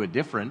how we could do it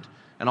different.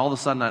 And all of a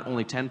sudden,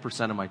 only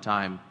 10% of my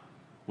time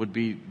would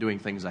be doing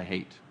things I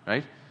hate,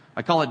 right?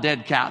 I call it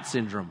dead cat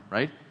syndrome,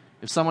 right?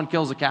 If someone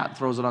kills a cat and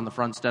throws it on the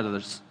front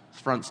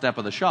step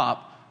of the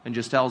shop, and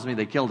just tells me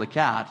they killed a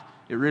cat,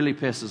 it really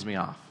pisses me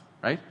off,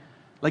 right?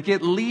 Like,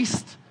 at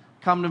least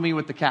come to me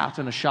with the cat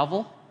and a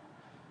shovel,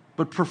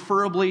 but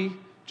preferably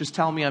just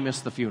tell me I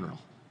missed the funeral.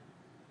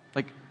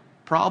 Like,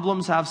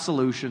 problems have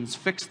solutions.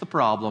 Fix the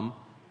problem.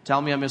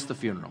 Tell me I missed the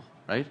funeral,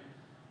 right?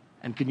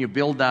 And can you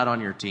build that on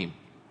your team?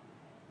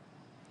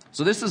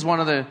 So this is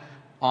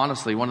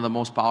honestly, one of the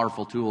most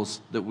powerful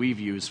tools that we've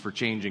used for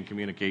changing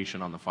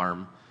communication on the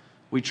farm.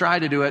 We try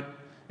to do it,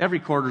 every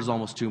quarter is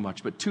almost too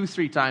much, but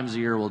 2-3 times a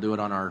year we'll do it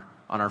on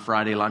our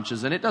Friday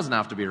lunches, and it doesn't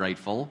have to be right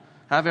full.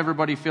 Have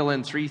everybody fill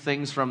in 3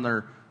 things from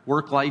their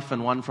work life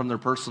and 1 from their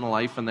personal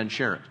life, and then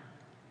share it.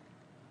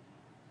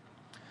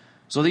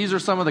 So these are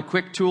some of the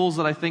quick tools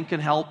that I think can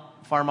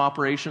help farm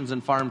operations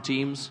and farm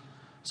teams.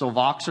 So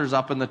Voxer's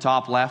up in the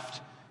top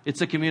left.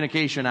 It's a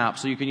communication app,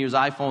 so you can use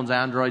iPhones,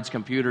 Androids,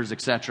 computers,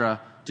 etc.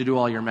 to do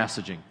all your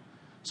messaging.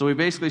 So we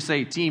basically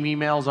say team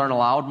emails aren't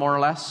allowed, more or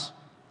less,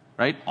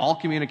 right? All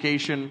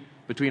communication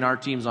between our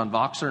teams on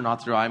Voxer,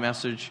 not through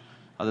iMessage,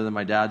 other than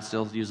my dad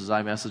still uses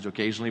iMessage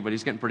occasionally, but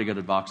he's getting pretty good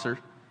at Voxer.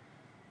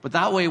 But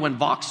that way, when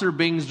Voxer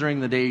bings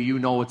during the day, you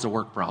know it's a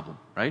work problem,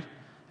 right?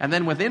 And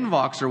then within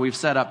Voxer, we've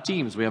set up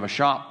teams. We have a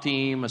shop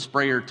team, a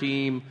sprayer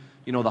team,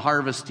 the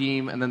harvest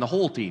team, and then the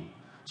whole team.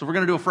 So if we're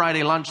going to do a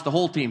Friday lunch, the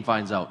whole team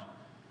finds out.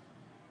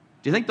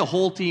 Do you think the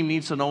whole team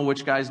needs to know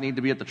which guys need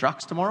to be at the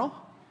trucks tomorrow?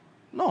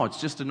 No, it's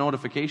just a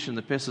notification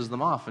that pisses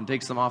them off and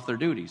takes them off their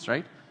duties,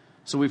 right?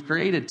 So we've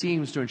created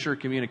teams to ensure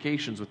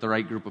communications with the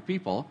right group of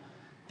people.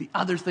 The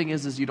other thing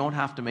is you don't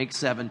have to make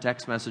 7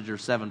 text messages or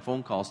 7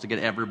 phone calls to get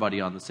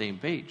everybody on the same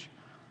page.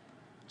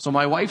 So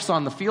my wife's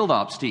on the field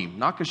ops team,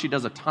 not because she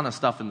does a ton of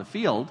stuff in the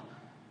field,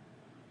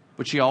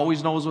 but she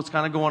always knows what's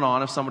kind of going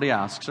on if somebody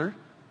asks her.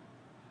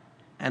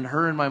 And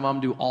her and my mom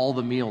do all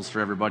the meals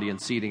for everybody in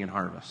seeding and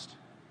harvest.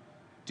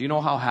 Do you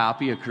know how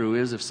happy a crew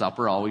is if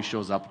supper always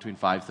shows up between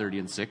 5:30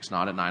 and 6,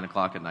 not at 9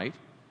 o'clock at night?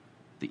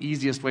 The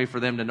easiest way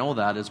for them to know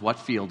that is what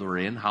field we're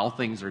in, how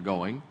things are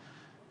going.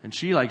 And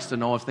she likes to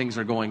know if things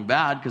are going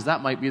bad, because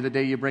that might be the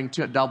day you bring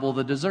double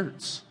the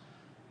desserts.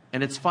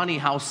 And it's funny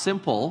how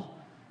simple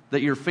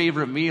that your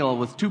favorite meal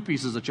with 2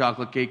 pieces of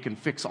chocolate cake can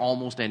fix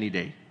almost any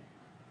day,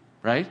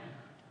 right?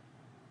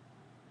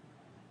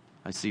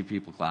 I see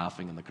people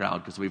laughing in the crowd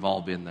because we've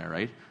all been there,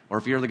 right? Or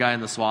if you're the guy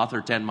in the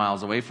swather 10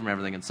 miles away from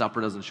everything and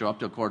supper doesn't show up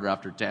till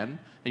 10:15 and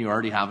you're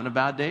already having a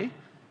bad day,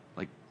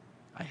 like,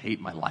 I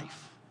hate my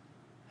life,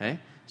 okay?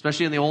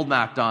 Especially in the old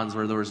MacDons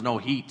where there was no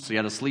heat, so you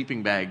had a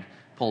sleeping bag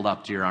pulled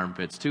up to your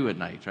armpits too at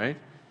night, right?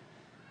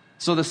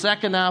 So the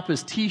second app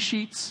is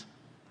T-Sheets.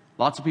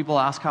 Lots of people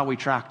ask how we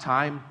track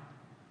time.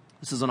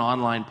 This is an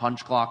online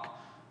punch clock.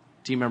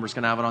 Team members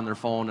can have it on their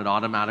phone. It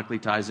automatically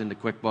ties into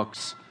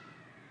QuickBooks.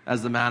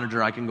 As the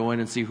manager, I can go in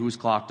and see who's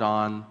clocked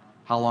on,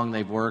 how long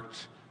they've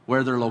worked,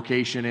 where their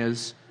location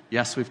is.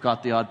 Yes, we've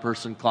got the odd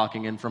person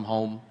clocking in from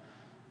home,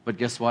 but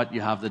guess what?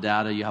 You have the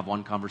data, you have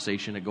one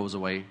conversation, it goes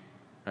away,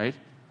 right?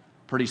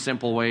 Pretty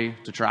simple way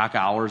to track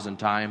hours and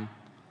time.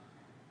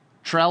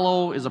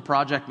 Trello is a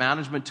project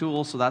management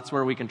tool, so that's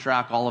where we can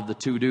track all of the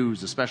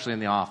to-dos, especially in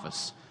the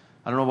office.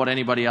 I don't know about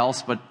anybody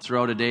else, but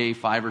throughout a day,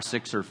 5 or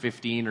 6 or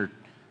 15 or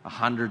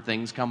 100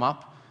 things come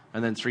up,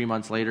 and then 3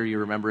 months later, you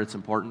remember it's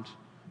important.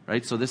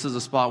 Right? So this is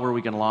a spot where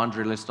we can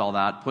laundry list all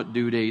that, put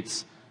due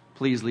dates.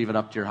 Please leave it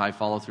up to your high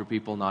follow-through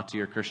people, not to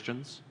your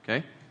Kristjans.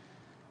 Okay?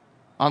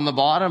 On the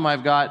bottom,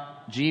 I've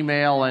got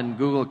Gmail and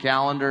Google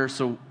Calendar.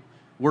 So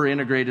we're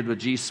integrated with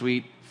G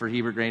Suite for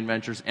Hebert Grain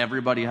Ventures.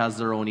 Everybody has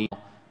their own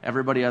email.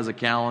 Everybody has a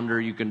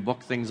calendar. You can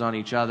book things on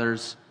each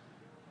other's.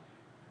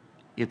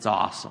 It's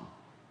awesome.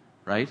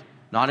 Right?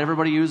 Not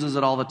everybody uses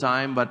it all the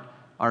time, but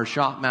our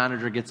shop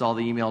manager gets all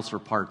the emails for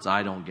parts.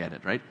 I don't get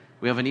it, right?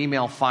 We have an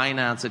email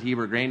finance at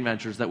Hebert Grain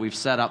Ventures that we've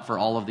set up for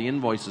all of the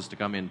invoices to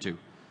come into.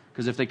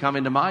 Because if they come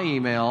into my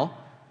email,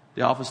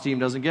 the office team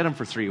doesn't get them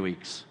for 3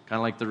 weeks. Kind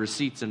of like the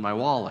receipts in my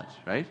wallet,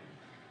 right?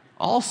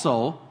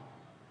 Also,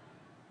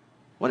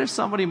 what if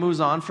somebody moves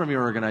on from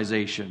your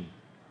organization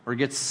or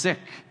gets sick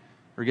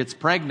or gets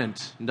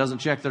pregnant and doesn't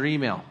check their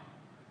email?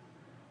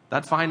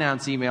 That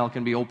finance email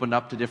can be opened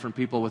up to different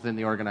people within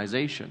the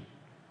organization.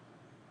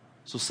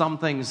 So some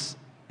things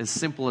as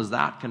simple as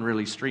that can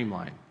really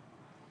streamline.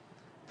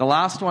 The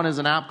last one is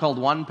an app called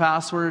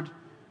 1Password.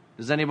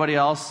 Does anybody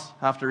else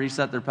have to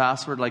reset their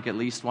password like at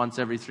least once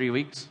every 3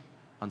 weeks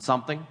on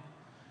something?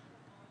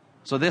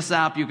 So this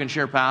app, you can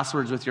share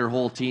passwords with your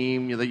whole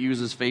team that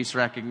uses face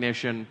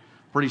recognition.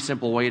 Pretty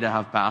simple way to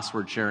have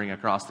password sharing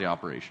across the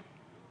operation.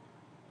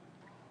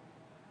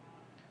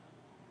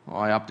 Oh,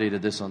 I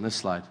updated this on this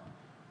slide.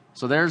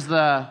 So there's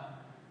the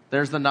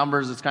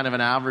numbers. It's kind of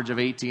an average of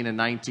 18 and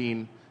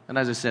 19. And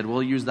as I said,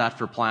 we'll use that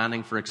for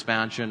planning, for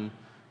expansion.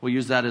 We'll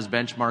use that as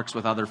benchmarks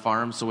with other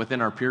farms. So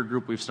within our peer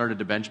group, we've started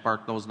to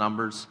benchmark those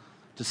numbers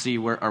to see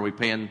where are we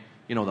paying,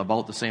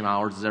 about the same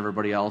hours as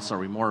everybody else? Are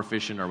we more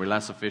efficient? Are we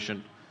less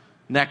efficient?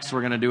 Next,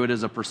 we're going to do it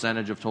as a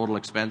percentage of total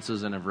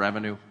expenses and of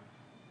revenue.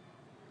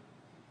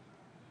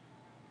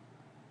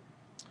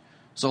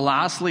 So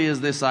lastly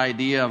is this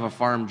idea of a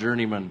farm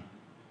journeyman.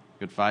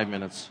 Good 5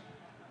 minutes.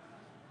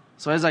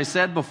 So as I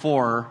said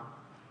before,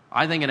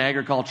 I think in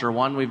agriculture,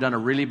 one, we've done a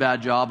really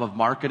bad job of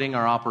marketing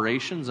our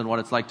operations and what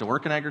it's like to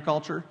work in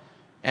agriculture.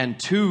 And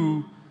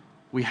two,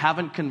 we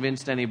haven't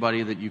convinced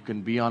anybody that you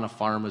can be on a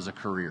farm as a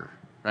career,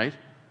 right?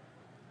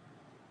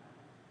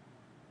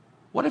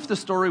 What if the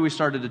story we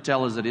started to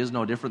tell is it is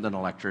no different than an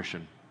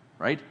electrician,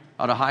 right?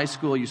 Out of high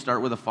school, you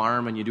start with a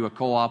farm and you do a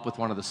co-op with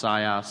one of the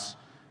SIAS.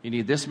 You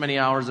need this many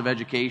hours of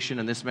education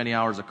and this many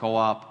hours of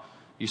co-op.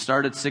 You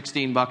start at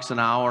 $16 an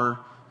hour,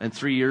 and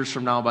 3 years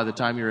from now, by the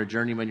time you're a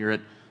journeyman, you're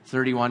at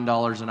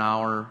 $31 an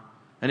hour.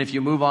 And if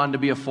you move on to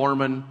be a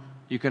foreman,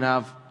 you can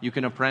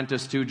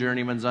apprentice 2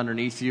 journeymans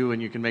underneath you,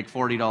 and you can make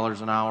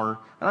 $40 an hour.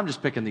 And I'm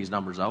just picking these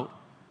numbers out.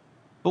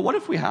 But what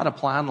if we had a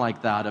plan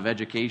like that of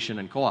education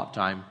and co-op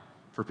time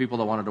for people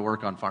that wanted to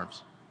work on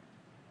farms?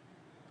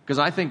 Because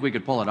I think we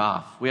could pull it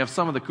off. We have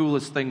some of the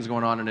coolest things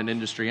going on in an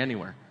industry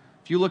anywhere.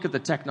 If you look at the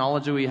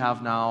technology we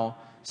have now,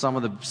 some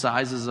of the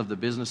sizes of the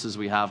businesses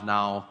we have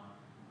now,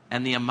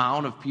 and the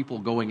amount of people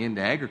going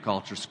into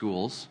agriculture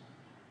schools,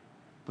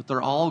 but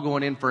they're all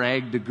going in for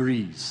ag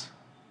degrees,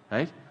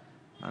 right?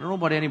 I don't know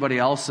about anybody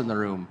else in the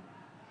room,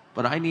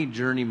 but I need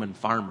journeyman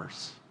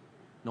farmers.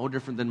 No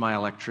different than my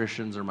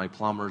electricians or my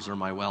plumbers or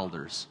my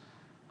welders.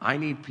 I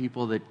need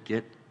people that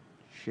get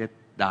shit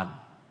done.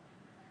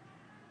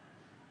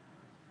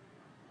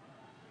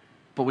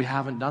 But we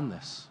haven't done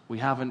this. We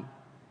haven't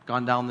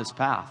gone down this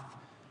path.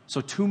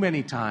 So too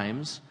many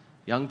times,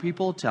 young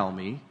people tell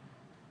me,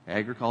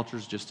 agriculture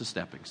is just a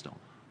stepping stone.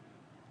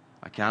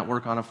 I can't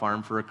work on a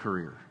farm for a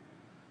career.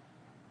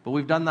 But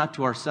we've done that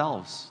to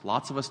ourselves.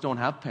 Lots of us don't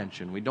have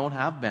pension. We don't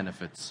have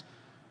benefits.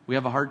 We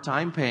have a hard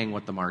time paying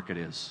what the market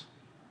is.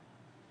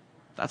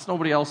 That's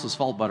nobody else's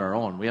fault but our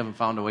own. We haven't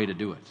found a way to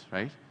do it,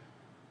 right?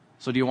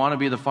 So do you want to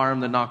be the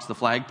farm that knocks the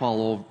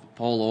flagpole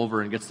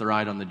over and gets the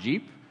ride on the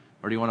Jeep?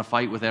 Or do you want to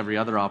fight with every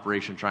other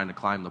operation trying to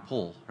climb the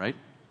pole, right?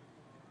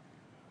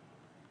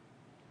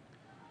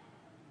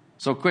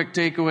 So quick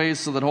takeaways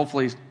so that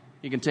hopefully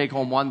you can take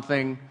home one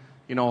thing.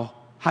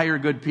 Hire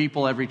good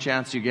people every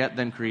chance you get,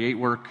 then create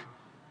work.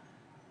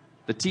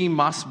 The team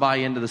must buy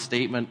into the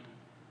statement,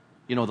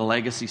 the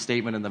legacy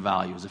statement and the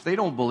values. If they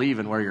don't believe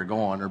in where you're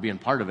going or being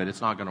part of it,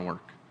 it's not going to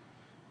work.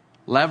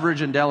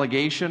 Leverage and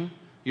delegation.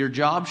 Your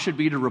job should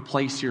be to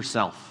replace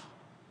yourself.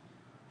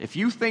 If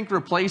you think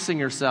replacing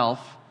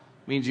yourself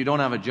means you don't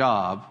have a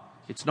job,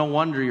 it's no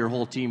wonder your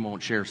whole team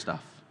won't share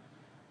stuff.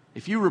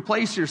 If you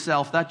replace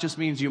yourself, that just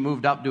means you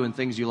moved up doing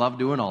things you love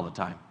doing all the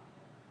time,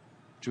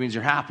 which means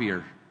you're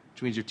happier,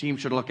 which means your team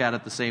should look at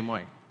it the same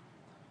way.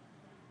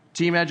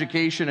 Team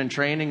education and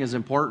training is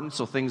important,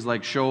 so things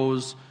like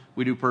shows,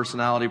 we do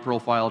personality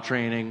profile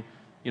training,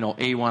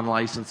 A1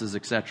 licenses,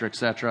 et cetera, et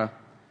cetera.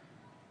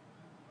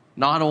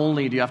 Not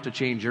only do you have to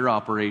change your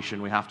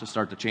operation, we have to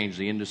start to change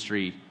the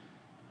industry.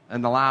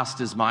 And the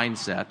last is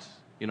mindset,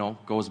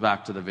 goes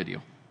back to the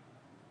video.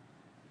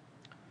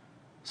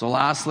 So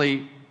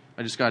lastly,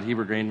 I just got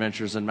Hebert Grain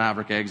Ventures and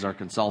Maverick Eggs, our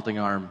consulting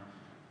arm.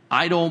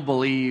 I don't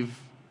believe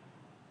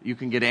you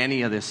can get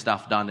any of this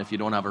stuff done if you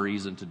don't have a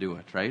reason to do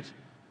it, right?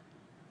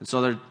 And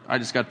so I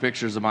just got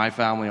pictures of my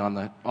family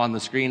on the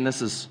screen.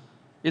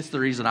 It's the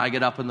reason I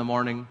get up in the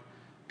morning.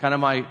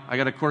 I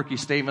got a quirky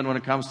statement when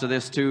it comes to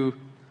this too.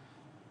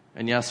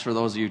 And yes, for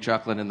those of you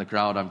chuckling in the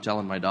crowd, I'm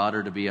telling my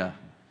daughter to be a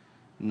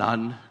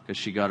nun because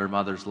she got her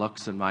mother's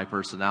looks and my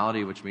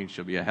personality, which means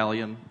she'll be a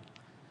hellion.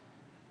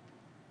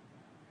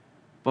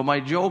 But my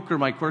joke or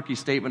my quirky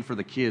statement for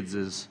the kids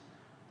is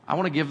I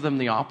want to give them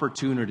the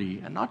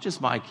opportunity, and not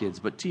just my kids,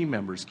 but team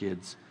members'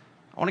 kids.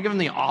 I want to give them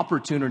the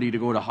opportunity to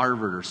go to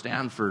Harvard or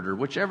Stanford or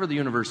whichever the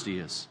university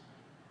is.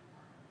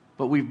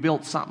 But we've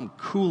built something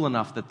cool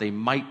enough that they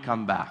might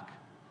come back.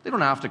 They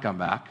don't have to come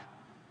back.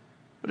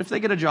 But if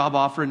they get a job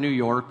offer in New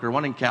York or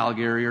one in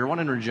Calgary or one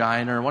in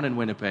Regina or one in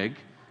Winnipeg,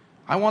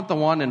 I want the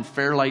one in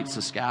Fairlight,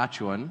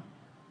 Saskatchewan,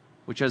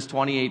 which has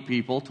 28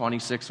 people,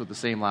 26 with the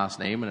same last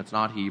name, and it's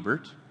not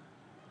Hebert,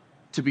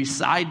 to be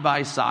side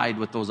by side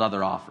with those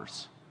other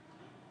offers.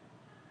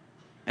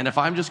 And if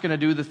I'm just going to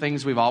do the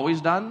things we've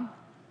always done,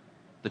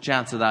 the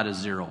chance of that is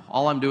zero.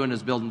 All I'm doing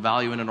is building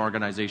value in an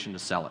organization to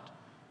sell it.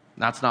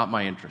 And that's not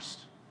my interest.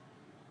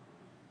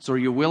 So are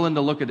you willing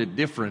to look at it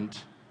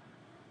different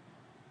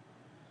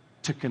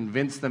to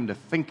convince them to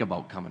think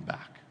about coming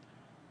back?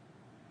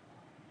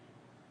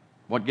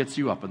 What gets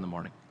you up in the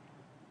morning?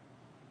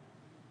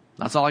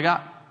 That's all I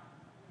got.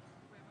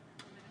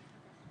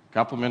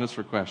 Couple minutes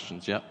for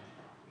questions, yep.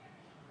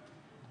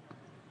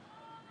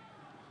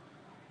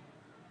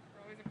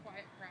 We're always a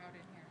quiet crowd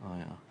in here. Oh,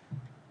 yeah.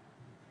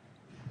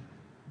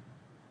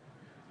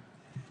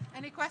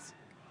 Any questions?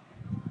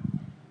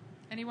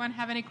 Anyone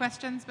have any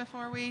questions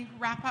before we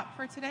wrap up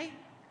for today?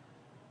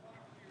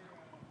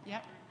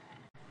 Yep.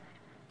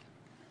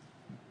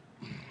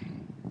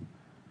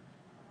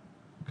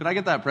 Could I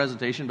get that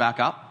presentation back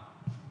up?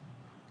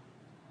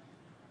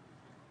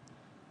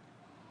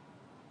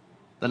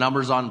 The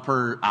numbers on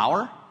per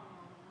hour?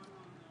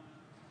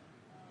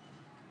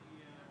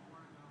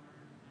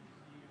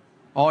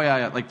 Oh,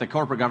 yeah, like the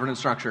corporate governance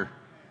structure.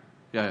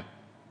 Yeah.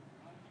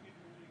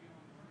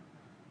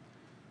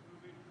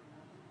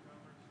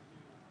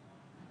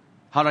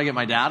 How did I get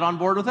my dad on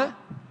board with it?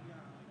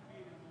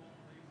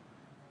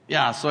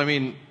 Yeah, so I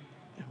mean,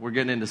 we're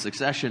getting into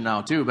succession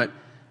now too, but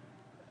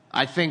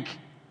I think,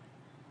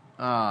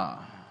 so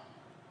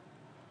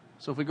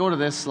if we go to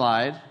this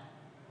slide,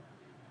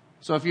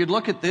 so if you'd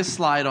look at this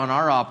slide on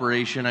our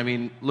operation, I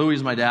mean,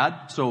 Louie's my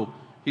dad, so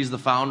he's the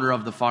founder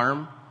of the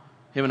farm.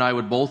 Him and I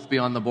would both be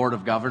on the board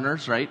of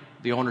governors, right?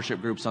 The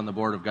ownership group's on the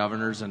board of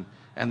governors and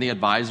the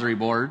advisory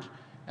board.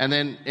 And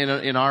then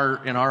in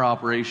our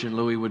operation,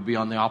 Louie would be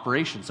on the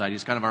operations side.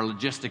 He's kind of our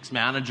logistics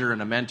manager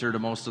and a mentor to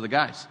most of the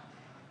guys.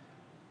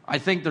 I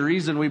think the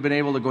reason we've been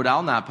able to go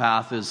down that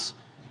path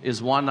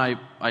is one, I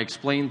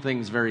explain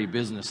things very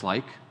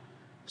business-like.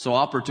 So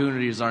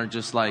opportunities aren't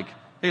just like,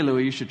 hey,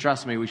 Louie, you should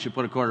trust me. We should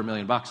put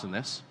 $250,000 in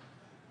this.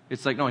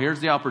 It's like, no, here's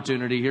the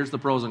opportunity. Here's the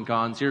pros and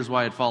cons. Here's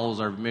why it follows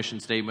our mission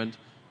statement.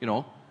 You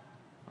know,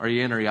 are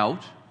you in or are you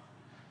out?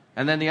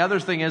 And then the other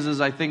thing is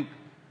I think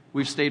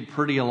we've stayed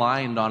pretty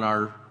aligned on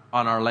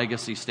our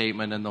legacy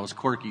statement and those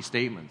quirky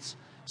statements.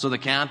 So the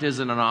can't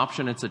isn't an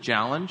option, it's a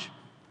challenge.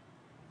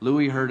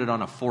 Louie heard it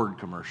on a Ford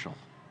commercial.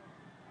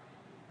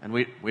 And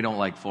we don't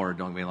like Ford,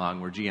 don't get me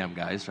wrong, we're GM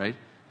guys, right?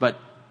 But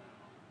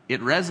it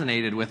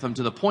resonated with him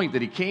to the point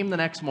that he came the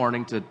next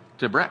morning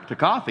to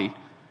coffee,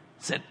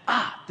 said,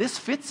 this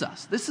fits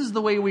us. This is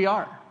the way we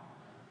are.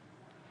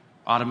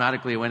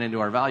 Automatically it went into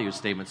our value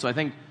statement. So I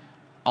think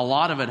a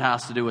lot of it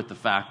has to do with the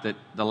fact that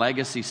the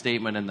legacy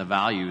statement and the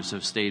values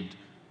have stayed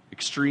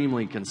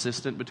extremely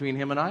consistent between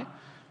him and I.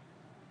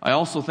 I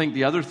also think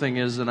the other thing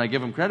is, and I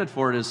give him credit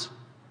for it, is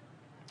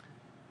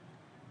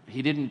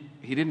he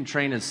didn't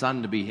train his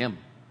son to be him.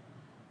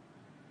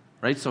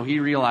 Right? So he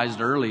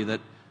realized early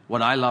that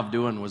what I loved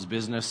doing was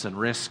business and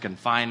risk and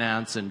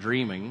finance and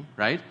dreaming,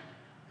 right?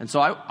 And so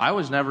I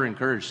was never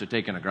encouraged to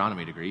take an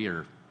agronomy degree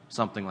or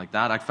something like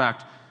that. In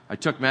fact, I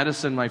took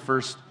medicine my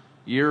first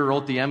year,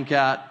 wrote the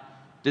MCAT,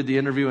 did the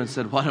interview and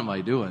said, what am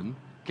I doing?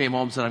 Came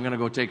home and said, I'm going to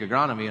go take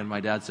agronomy. And my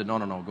dad said,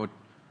 no,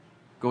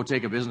 go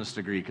take a business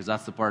degree because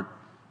that's the part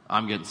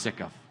I'm getting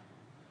sick of.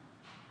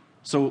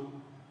 So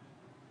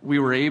we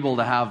were able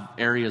to have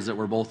areas that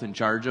we're both in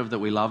charge of that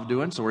we love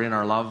doing. So we're in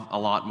our love a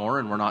lot more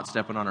and we're not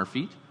stepping on our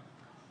feet.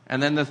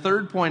 And then the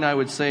third point I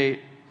would say,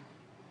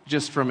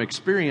 just from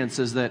experience,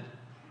 is that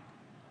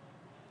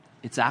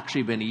it's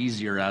actually been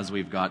easier as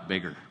we've got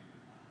bigger.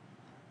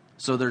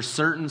 So there's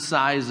certain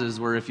sizes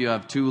where if you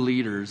have two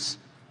leaders,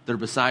 they're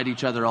beside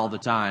each other all the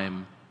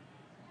time,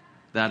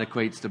 that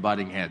equates to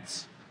butting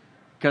heads.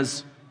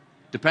 Because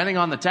depending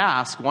on the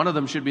task, one of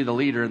them should be the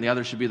leader and the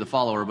other should be the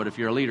follower. But if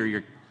you're a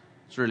leader,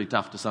 it's really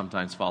tough to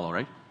sometimes follow,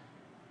 right?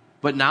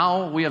 But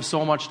now we have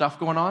so much stuff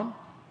going on.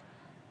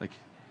 Like,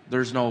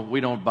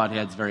 we don't butt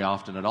heads very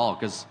often at all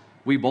because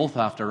we both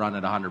have to run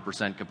at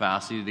 100%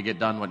 capacity to get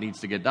done what needs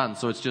to get done.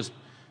 So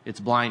it's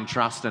blind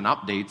trust and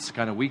updates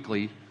kind of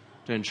weekly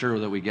to ensure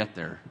that we get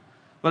there.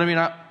 But I mean,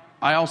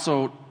 I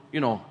also,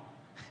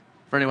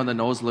 for anyone that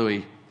knows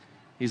Louie,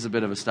 he's a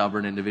bit of a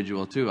stubborn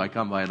individual too. I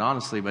come by it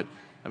honestly, but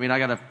I mean, I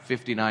got a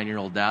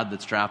 59-year-old dad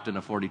that's trapped in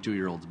a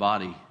 42-year-old's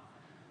body.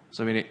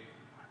 So I mean,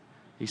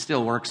 he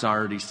still works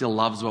hard. He still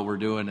loves what we're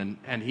doing, and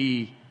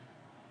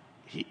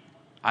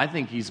I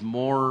think he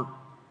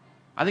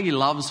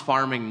loves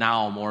farming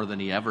now more than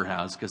he ever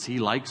has because he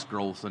likes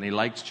growth and he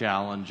likes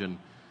challenge.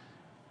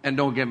 And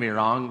don't get me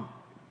wrong,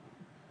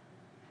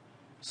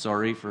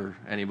 sorry for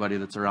anybody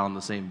that's around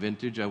the same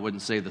vintage. I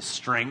wouldn't say the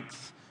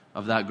strength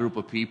of that group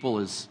of people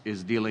is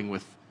dealing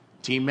with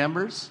team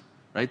members,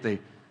 right? They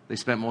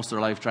spent most of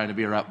their life trying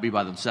to be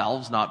by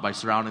themselves, not by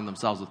surrounding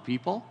themselves with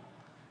people.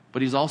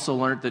 But he's also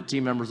learned that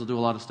team members will do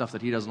a lot of stuff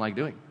that he doesn't like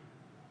doing,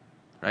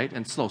 right?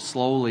 And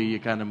slowly you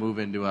kind of move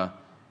into a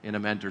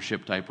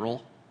mentorship type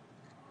role.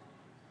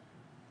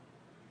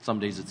 Some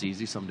days it's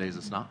easy, some days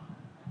it's not.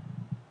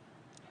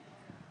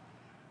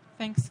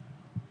 Thanks,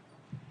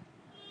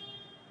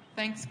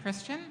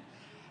 Kristjan.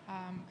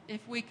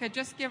 If we could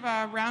just give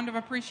a round of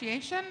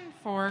appreciation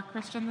for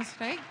Kristjan this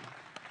day.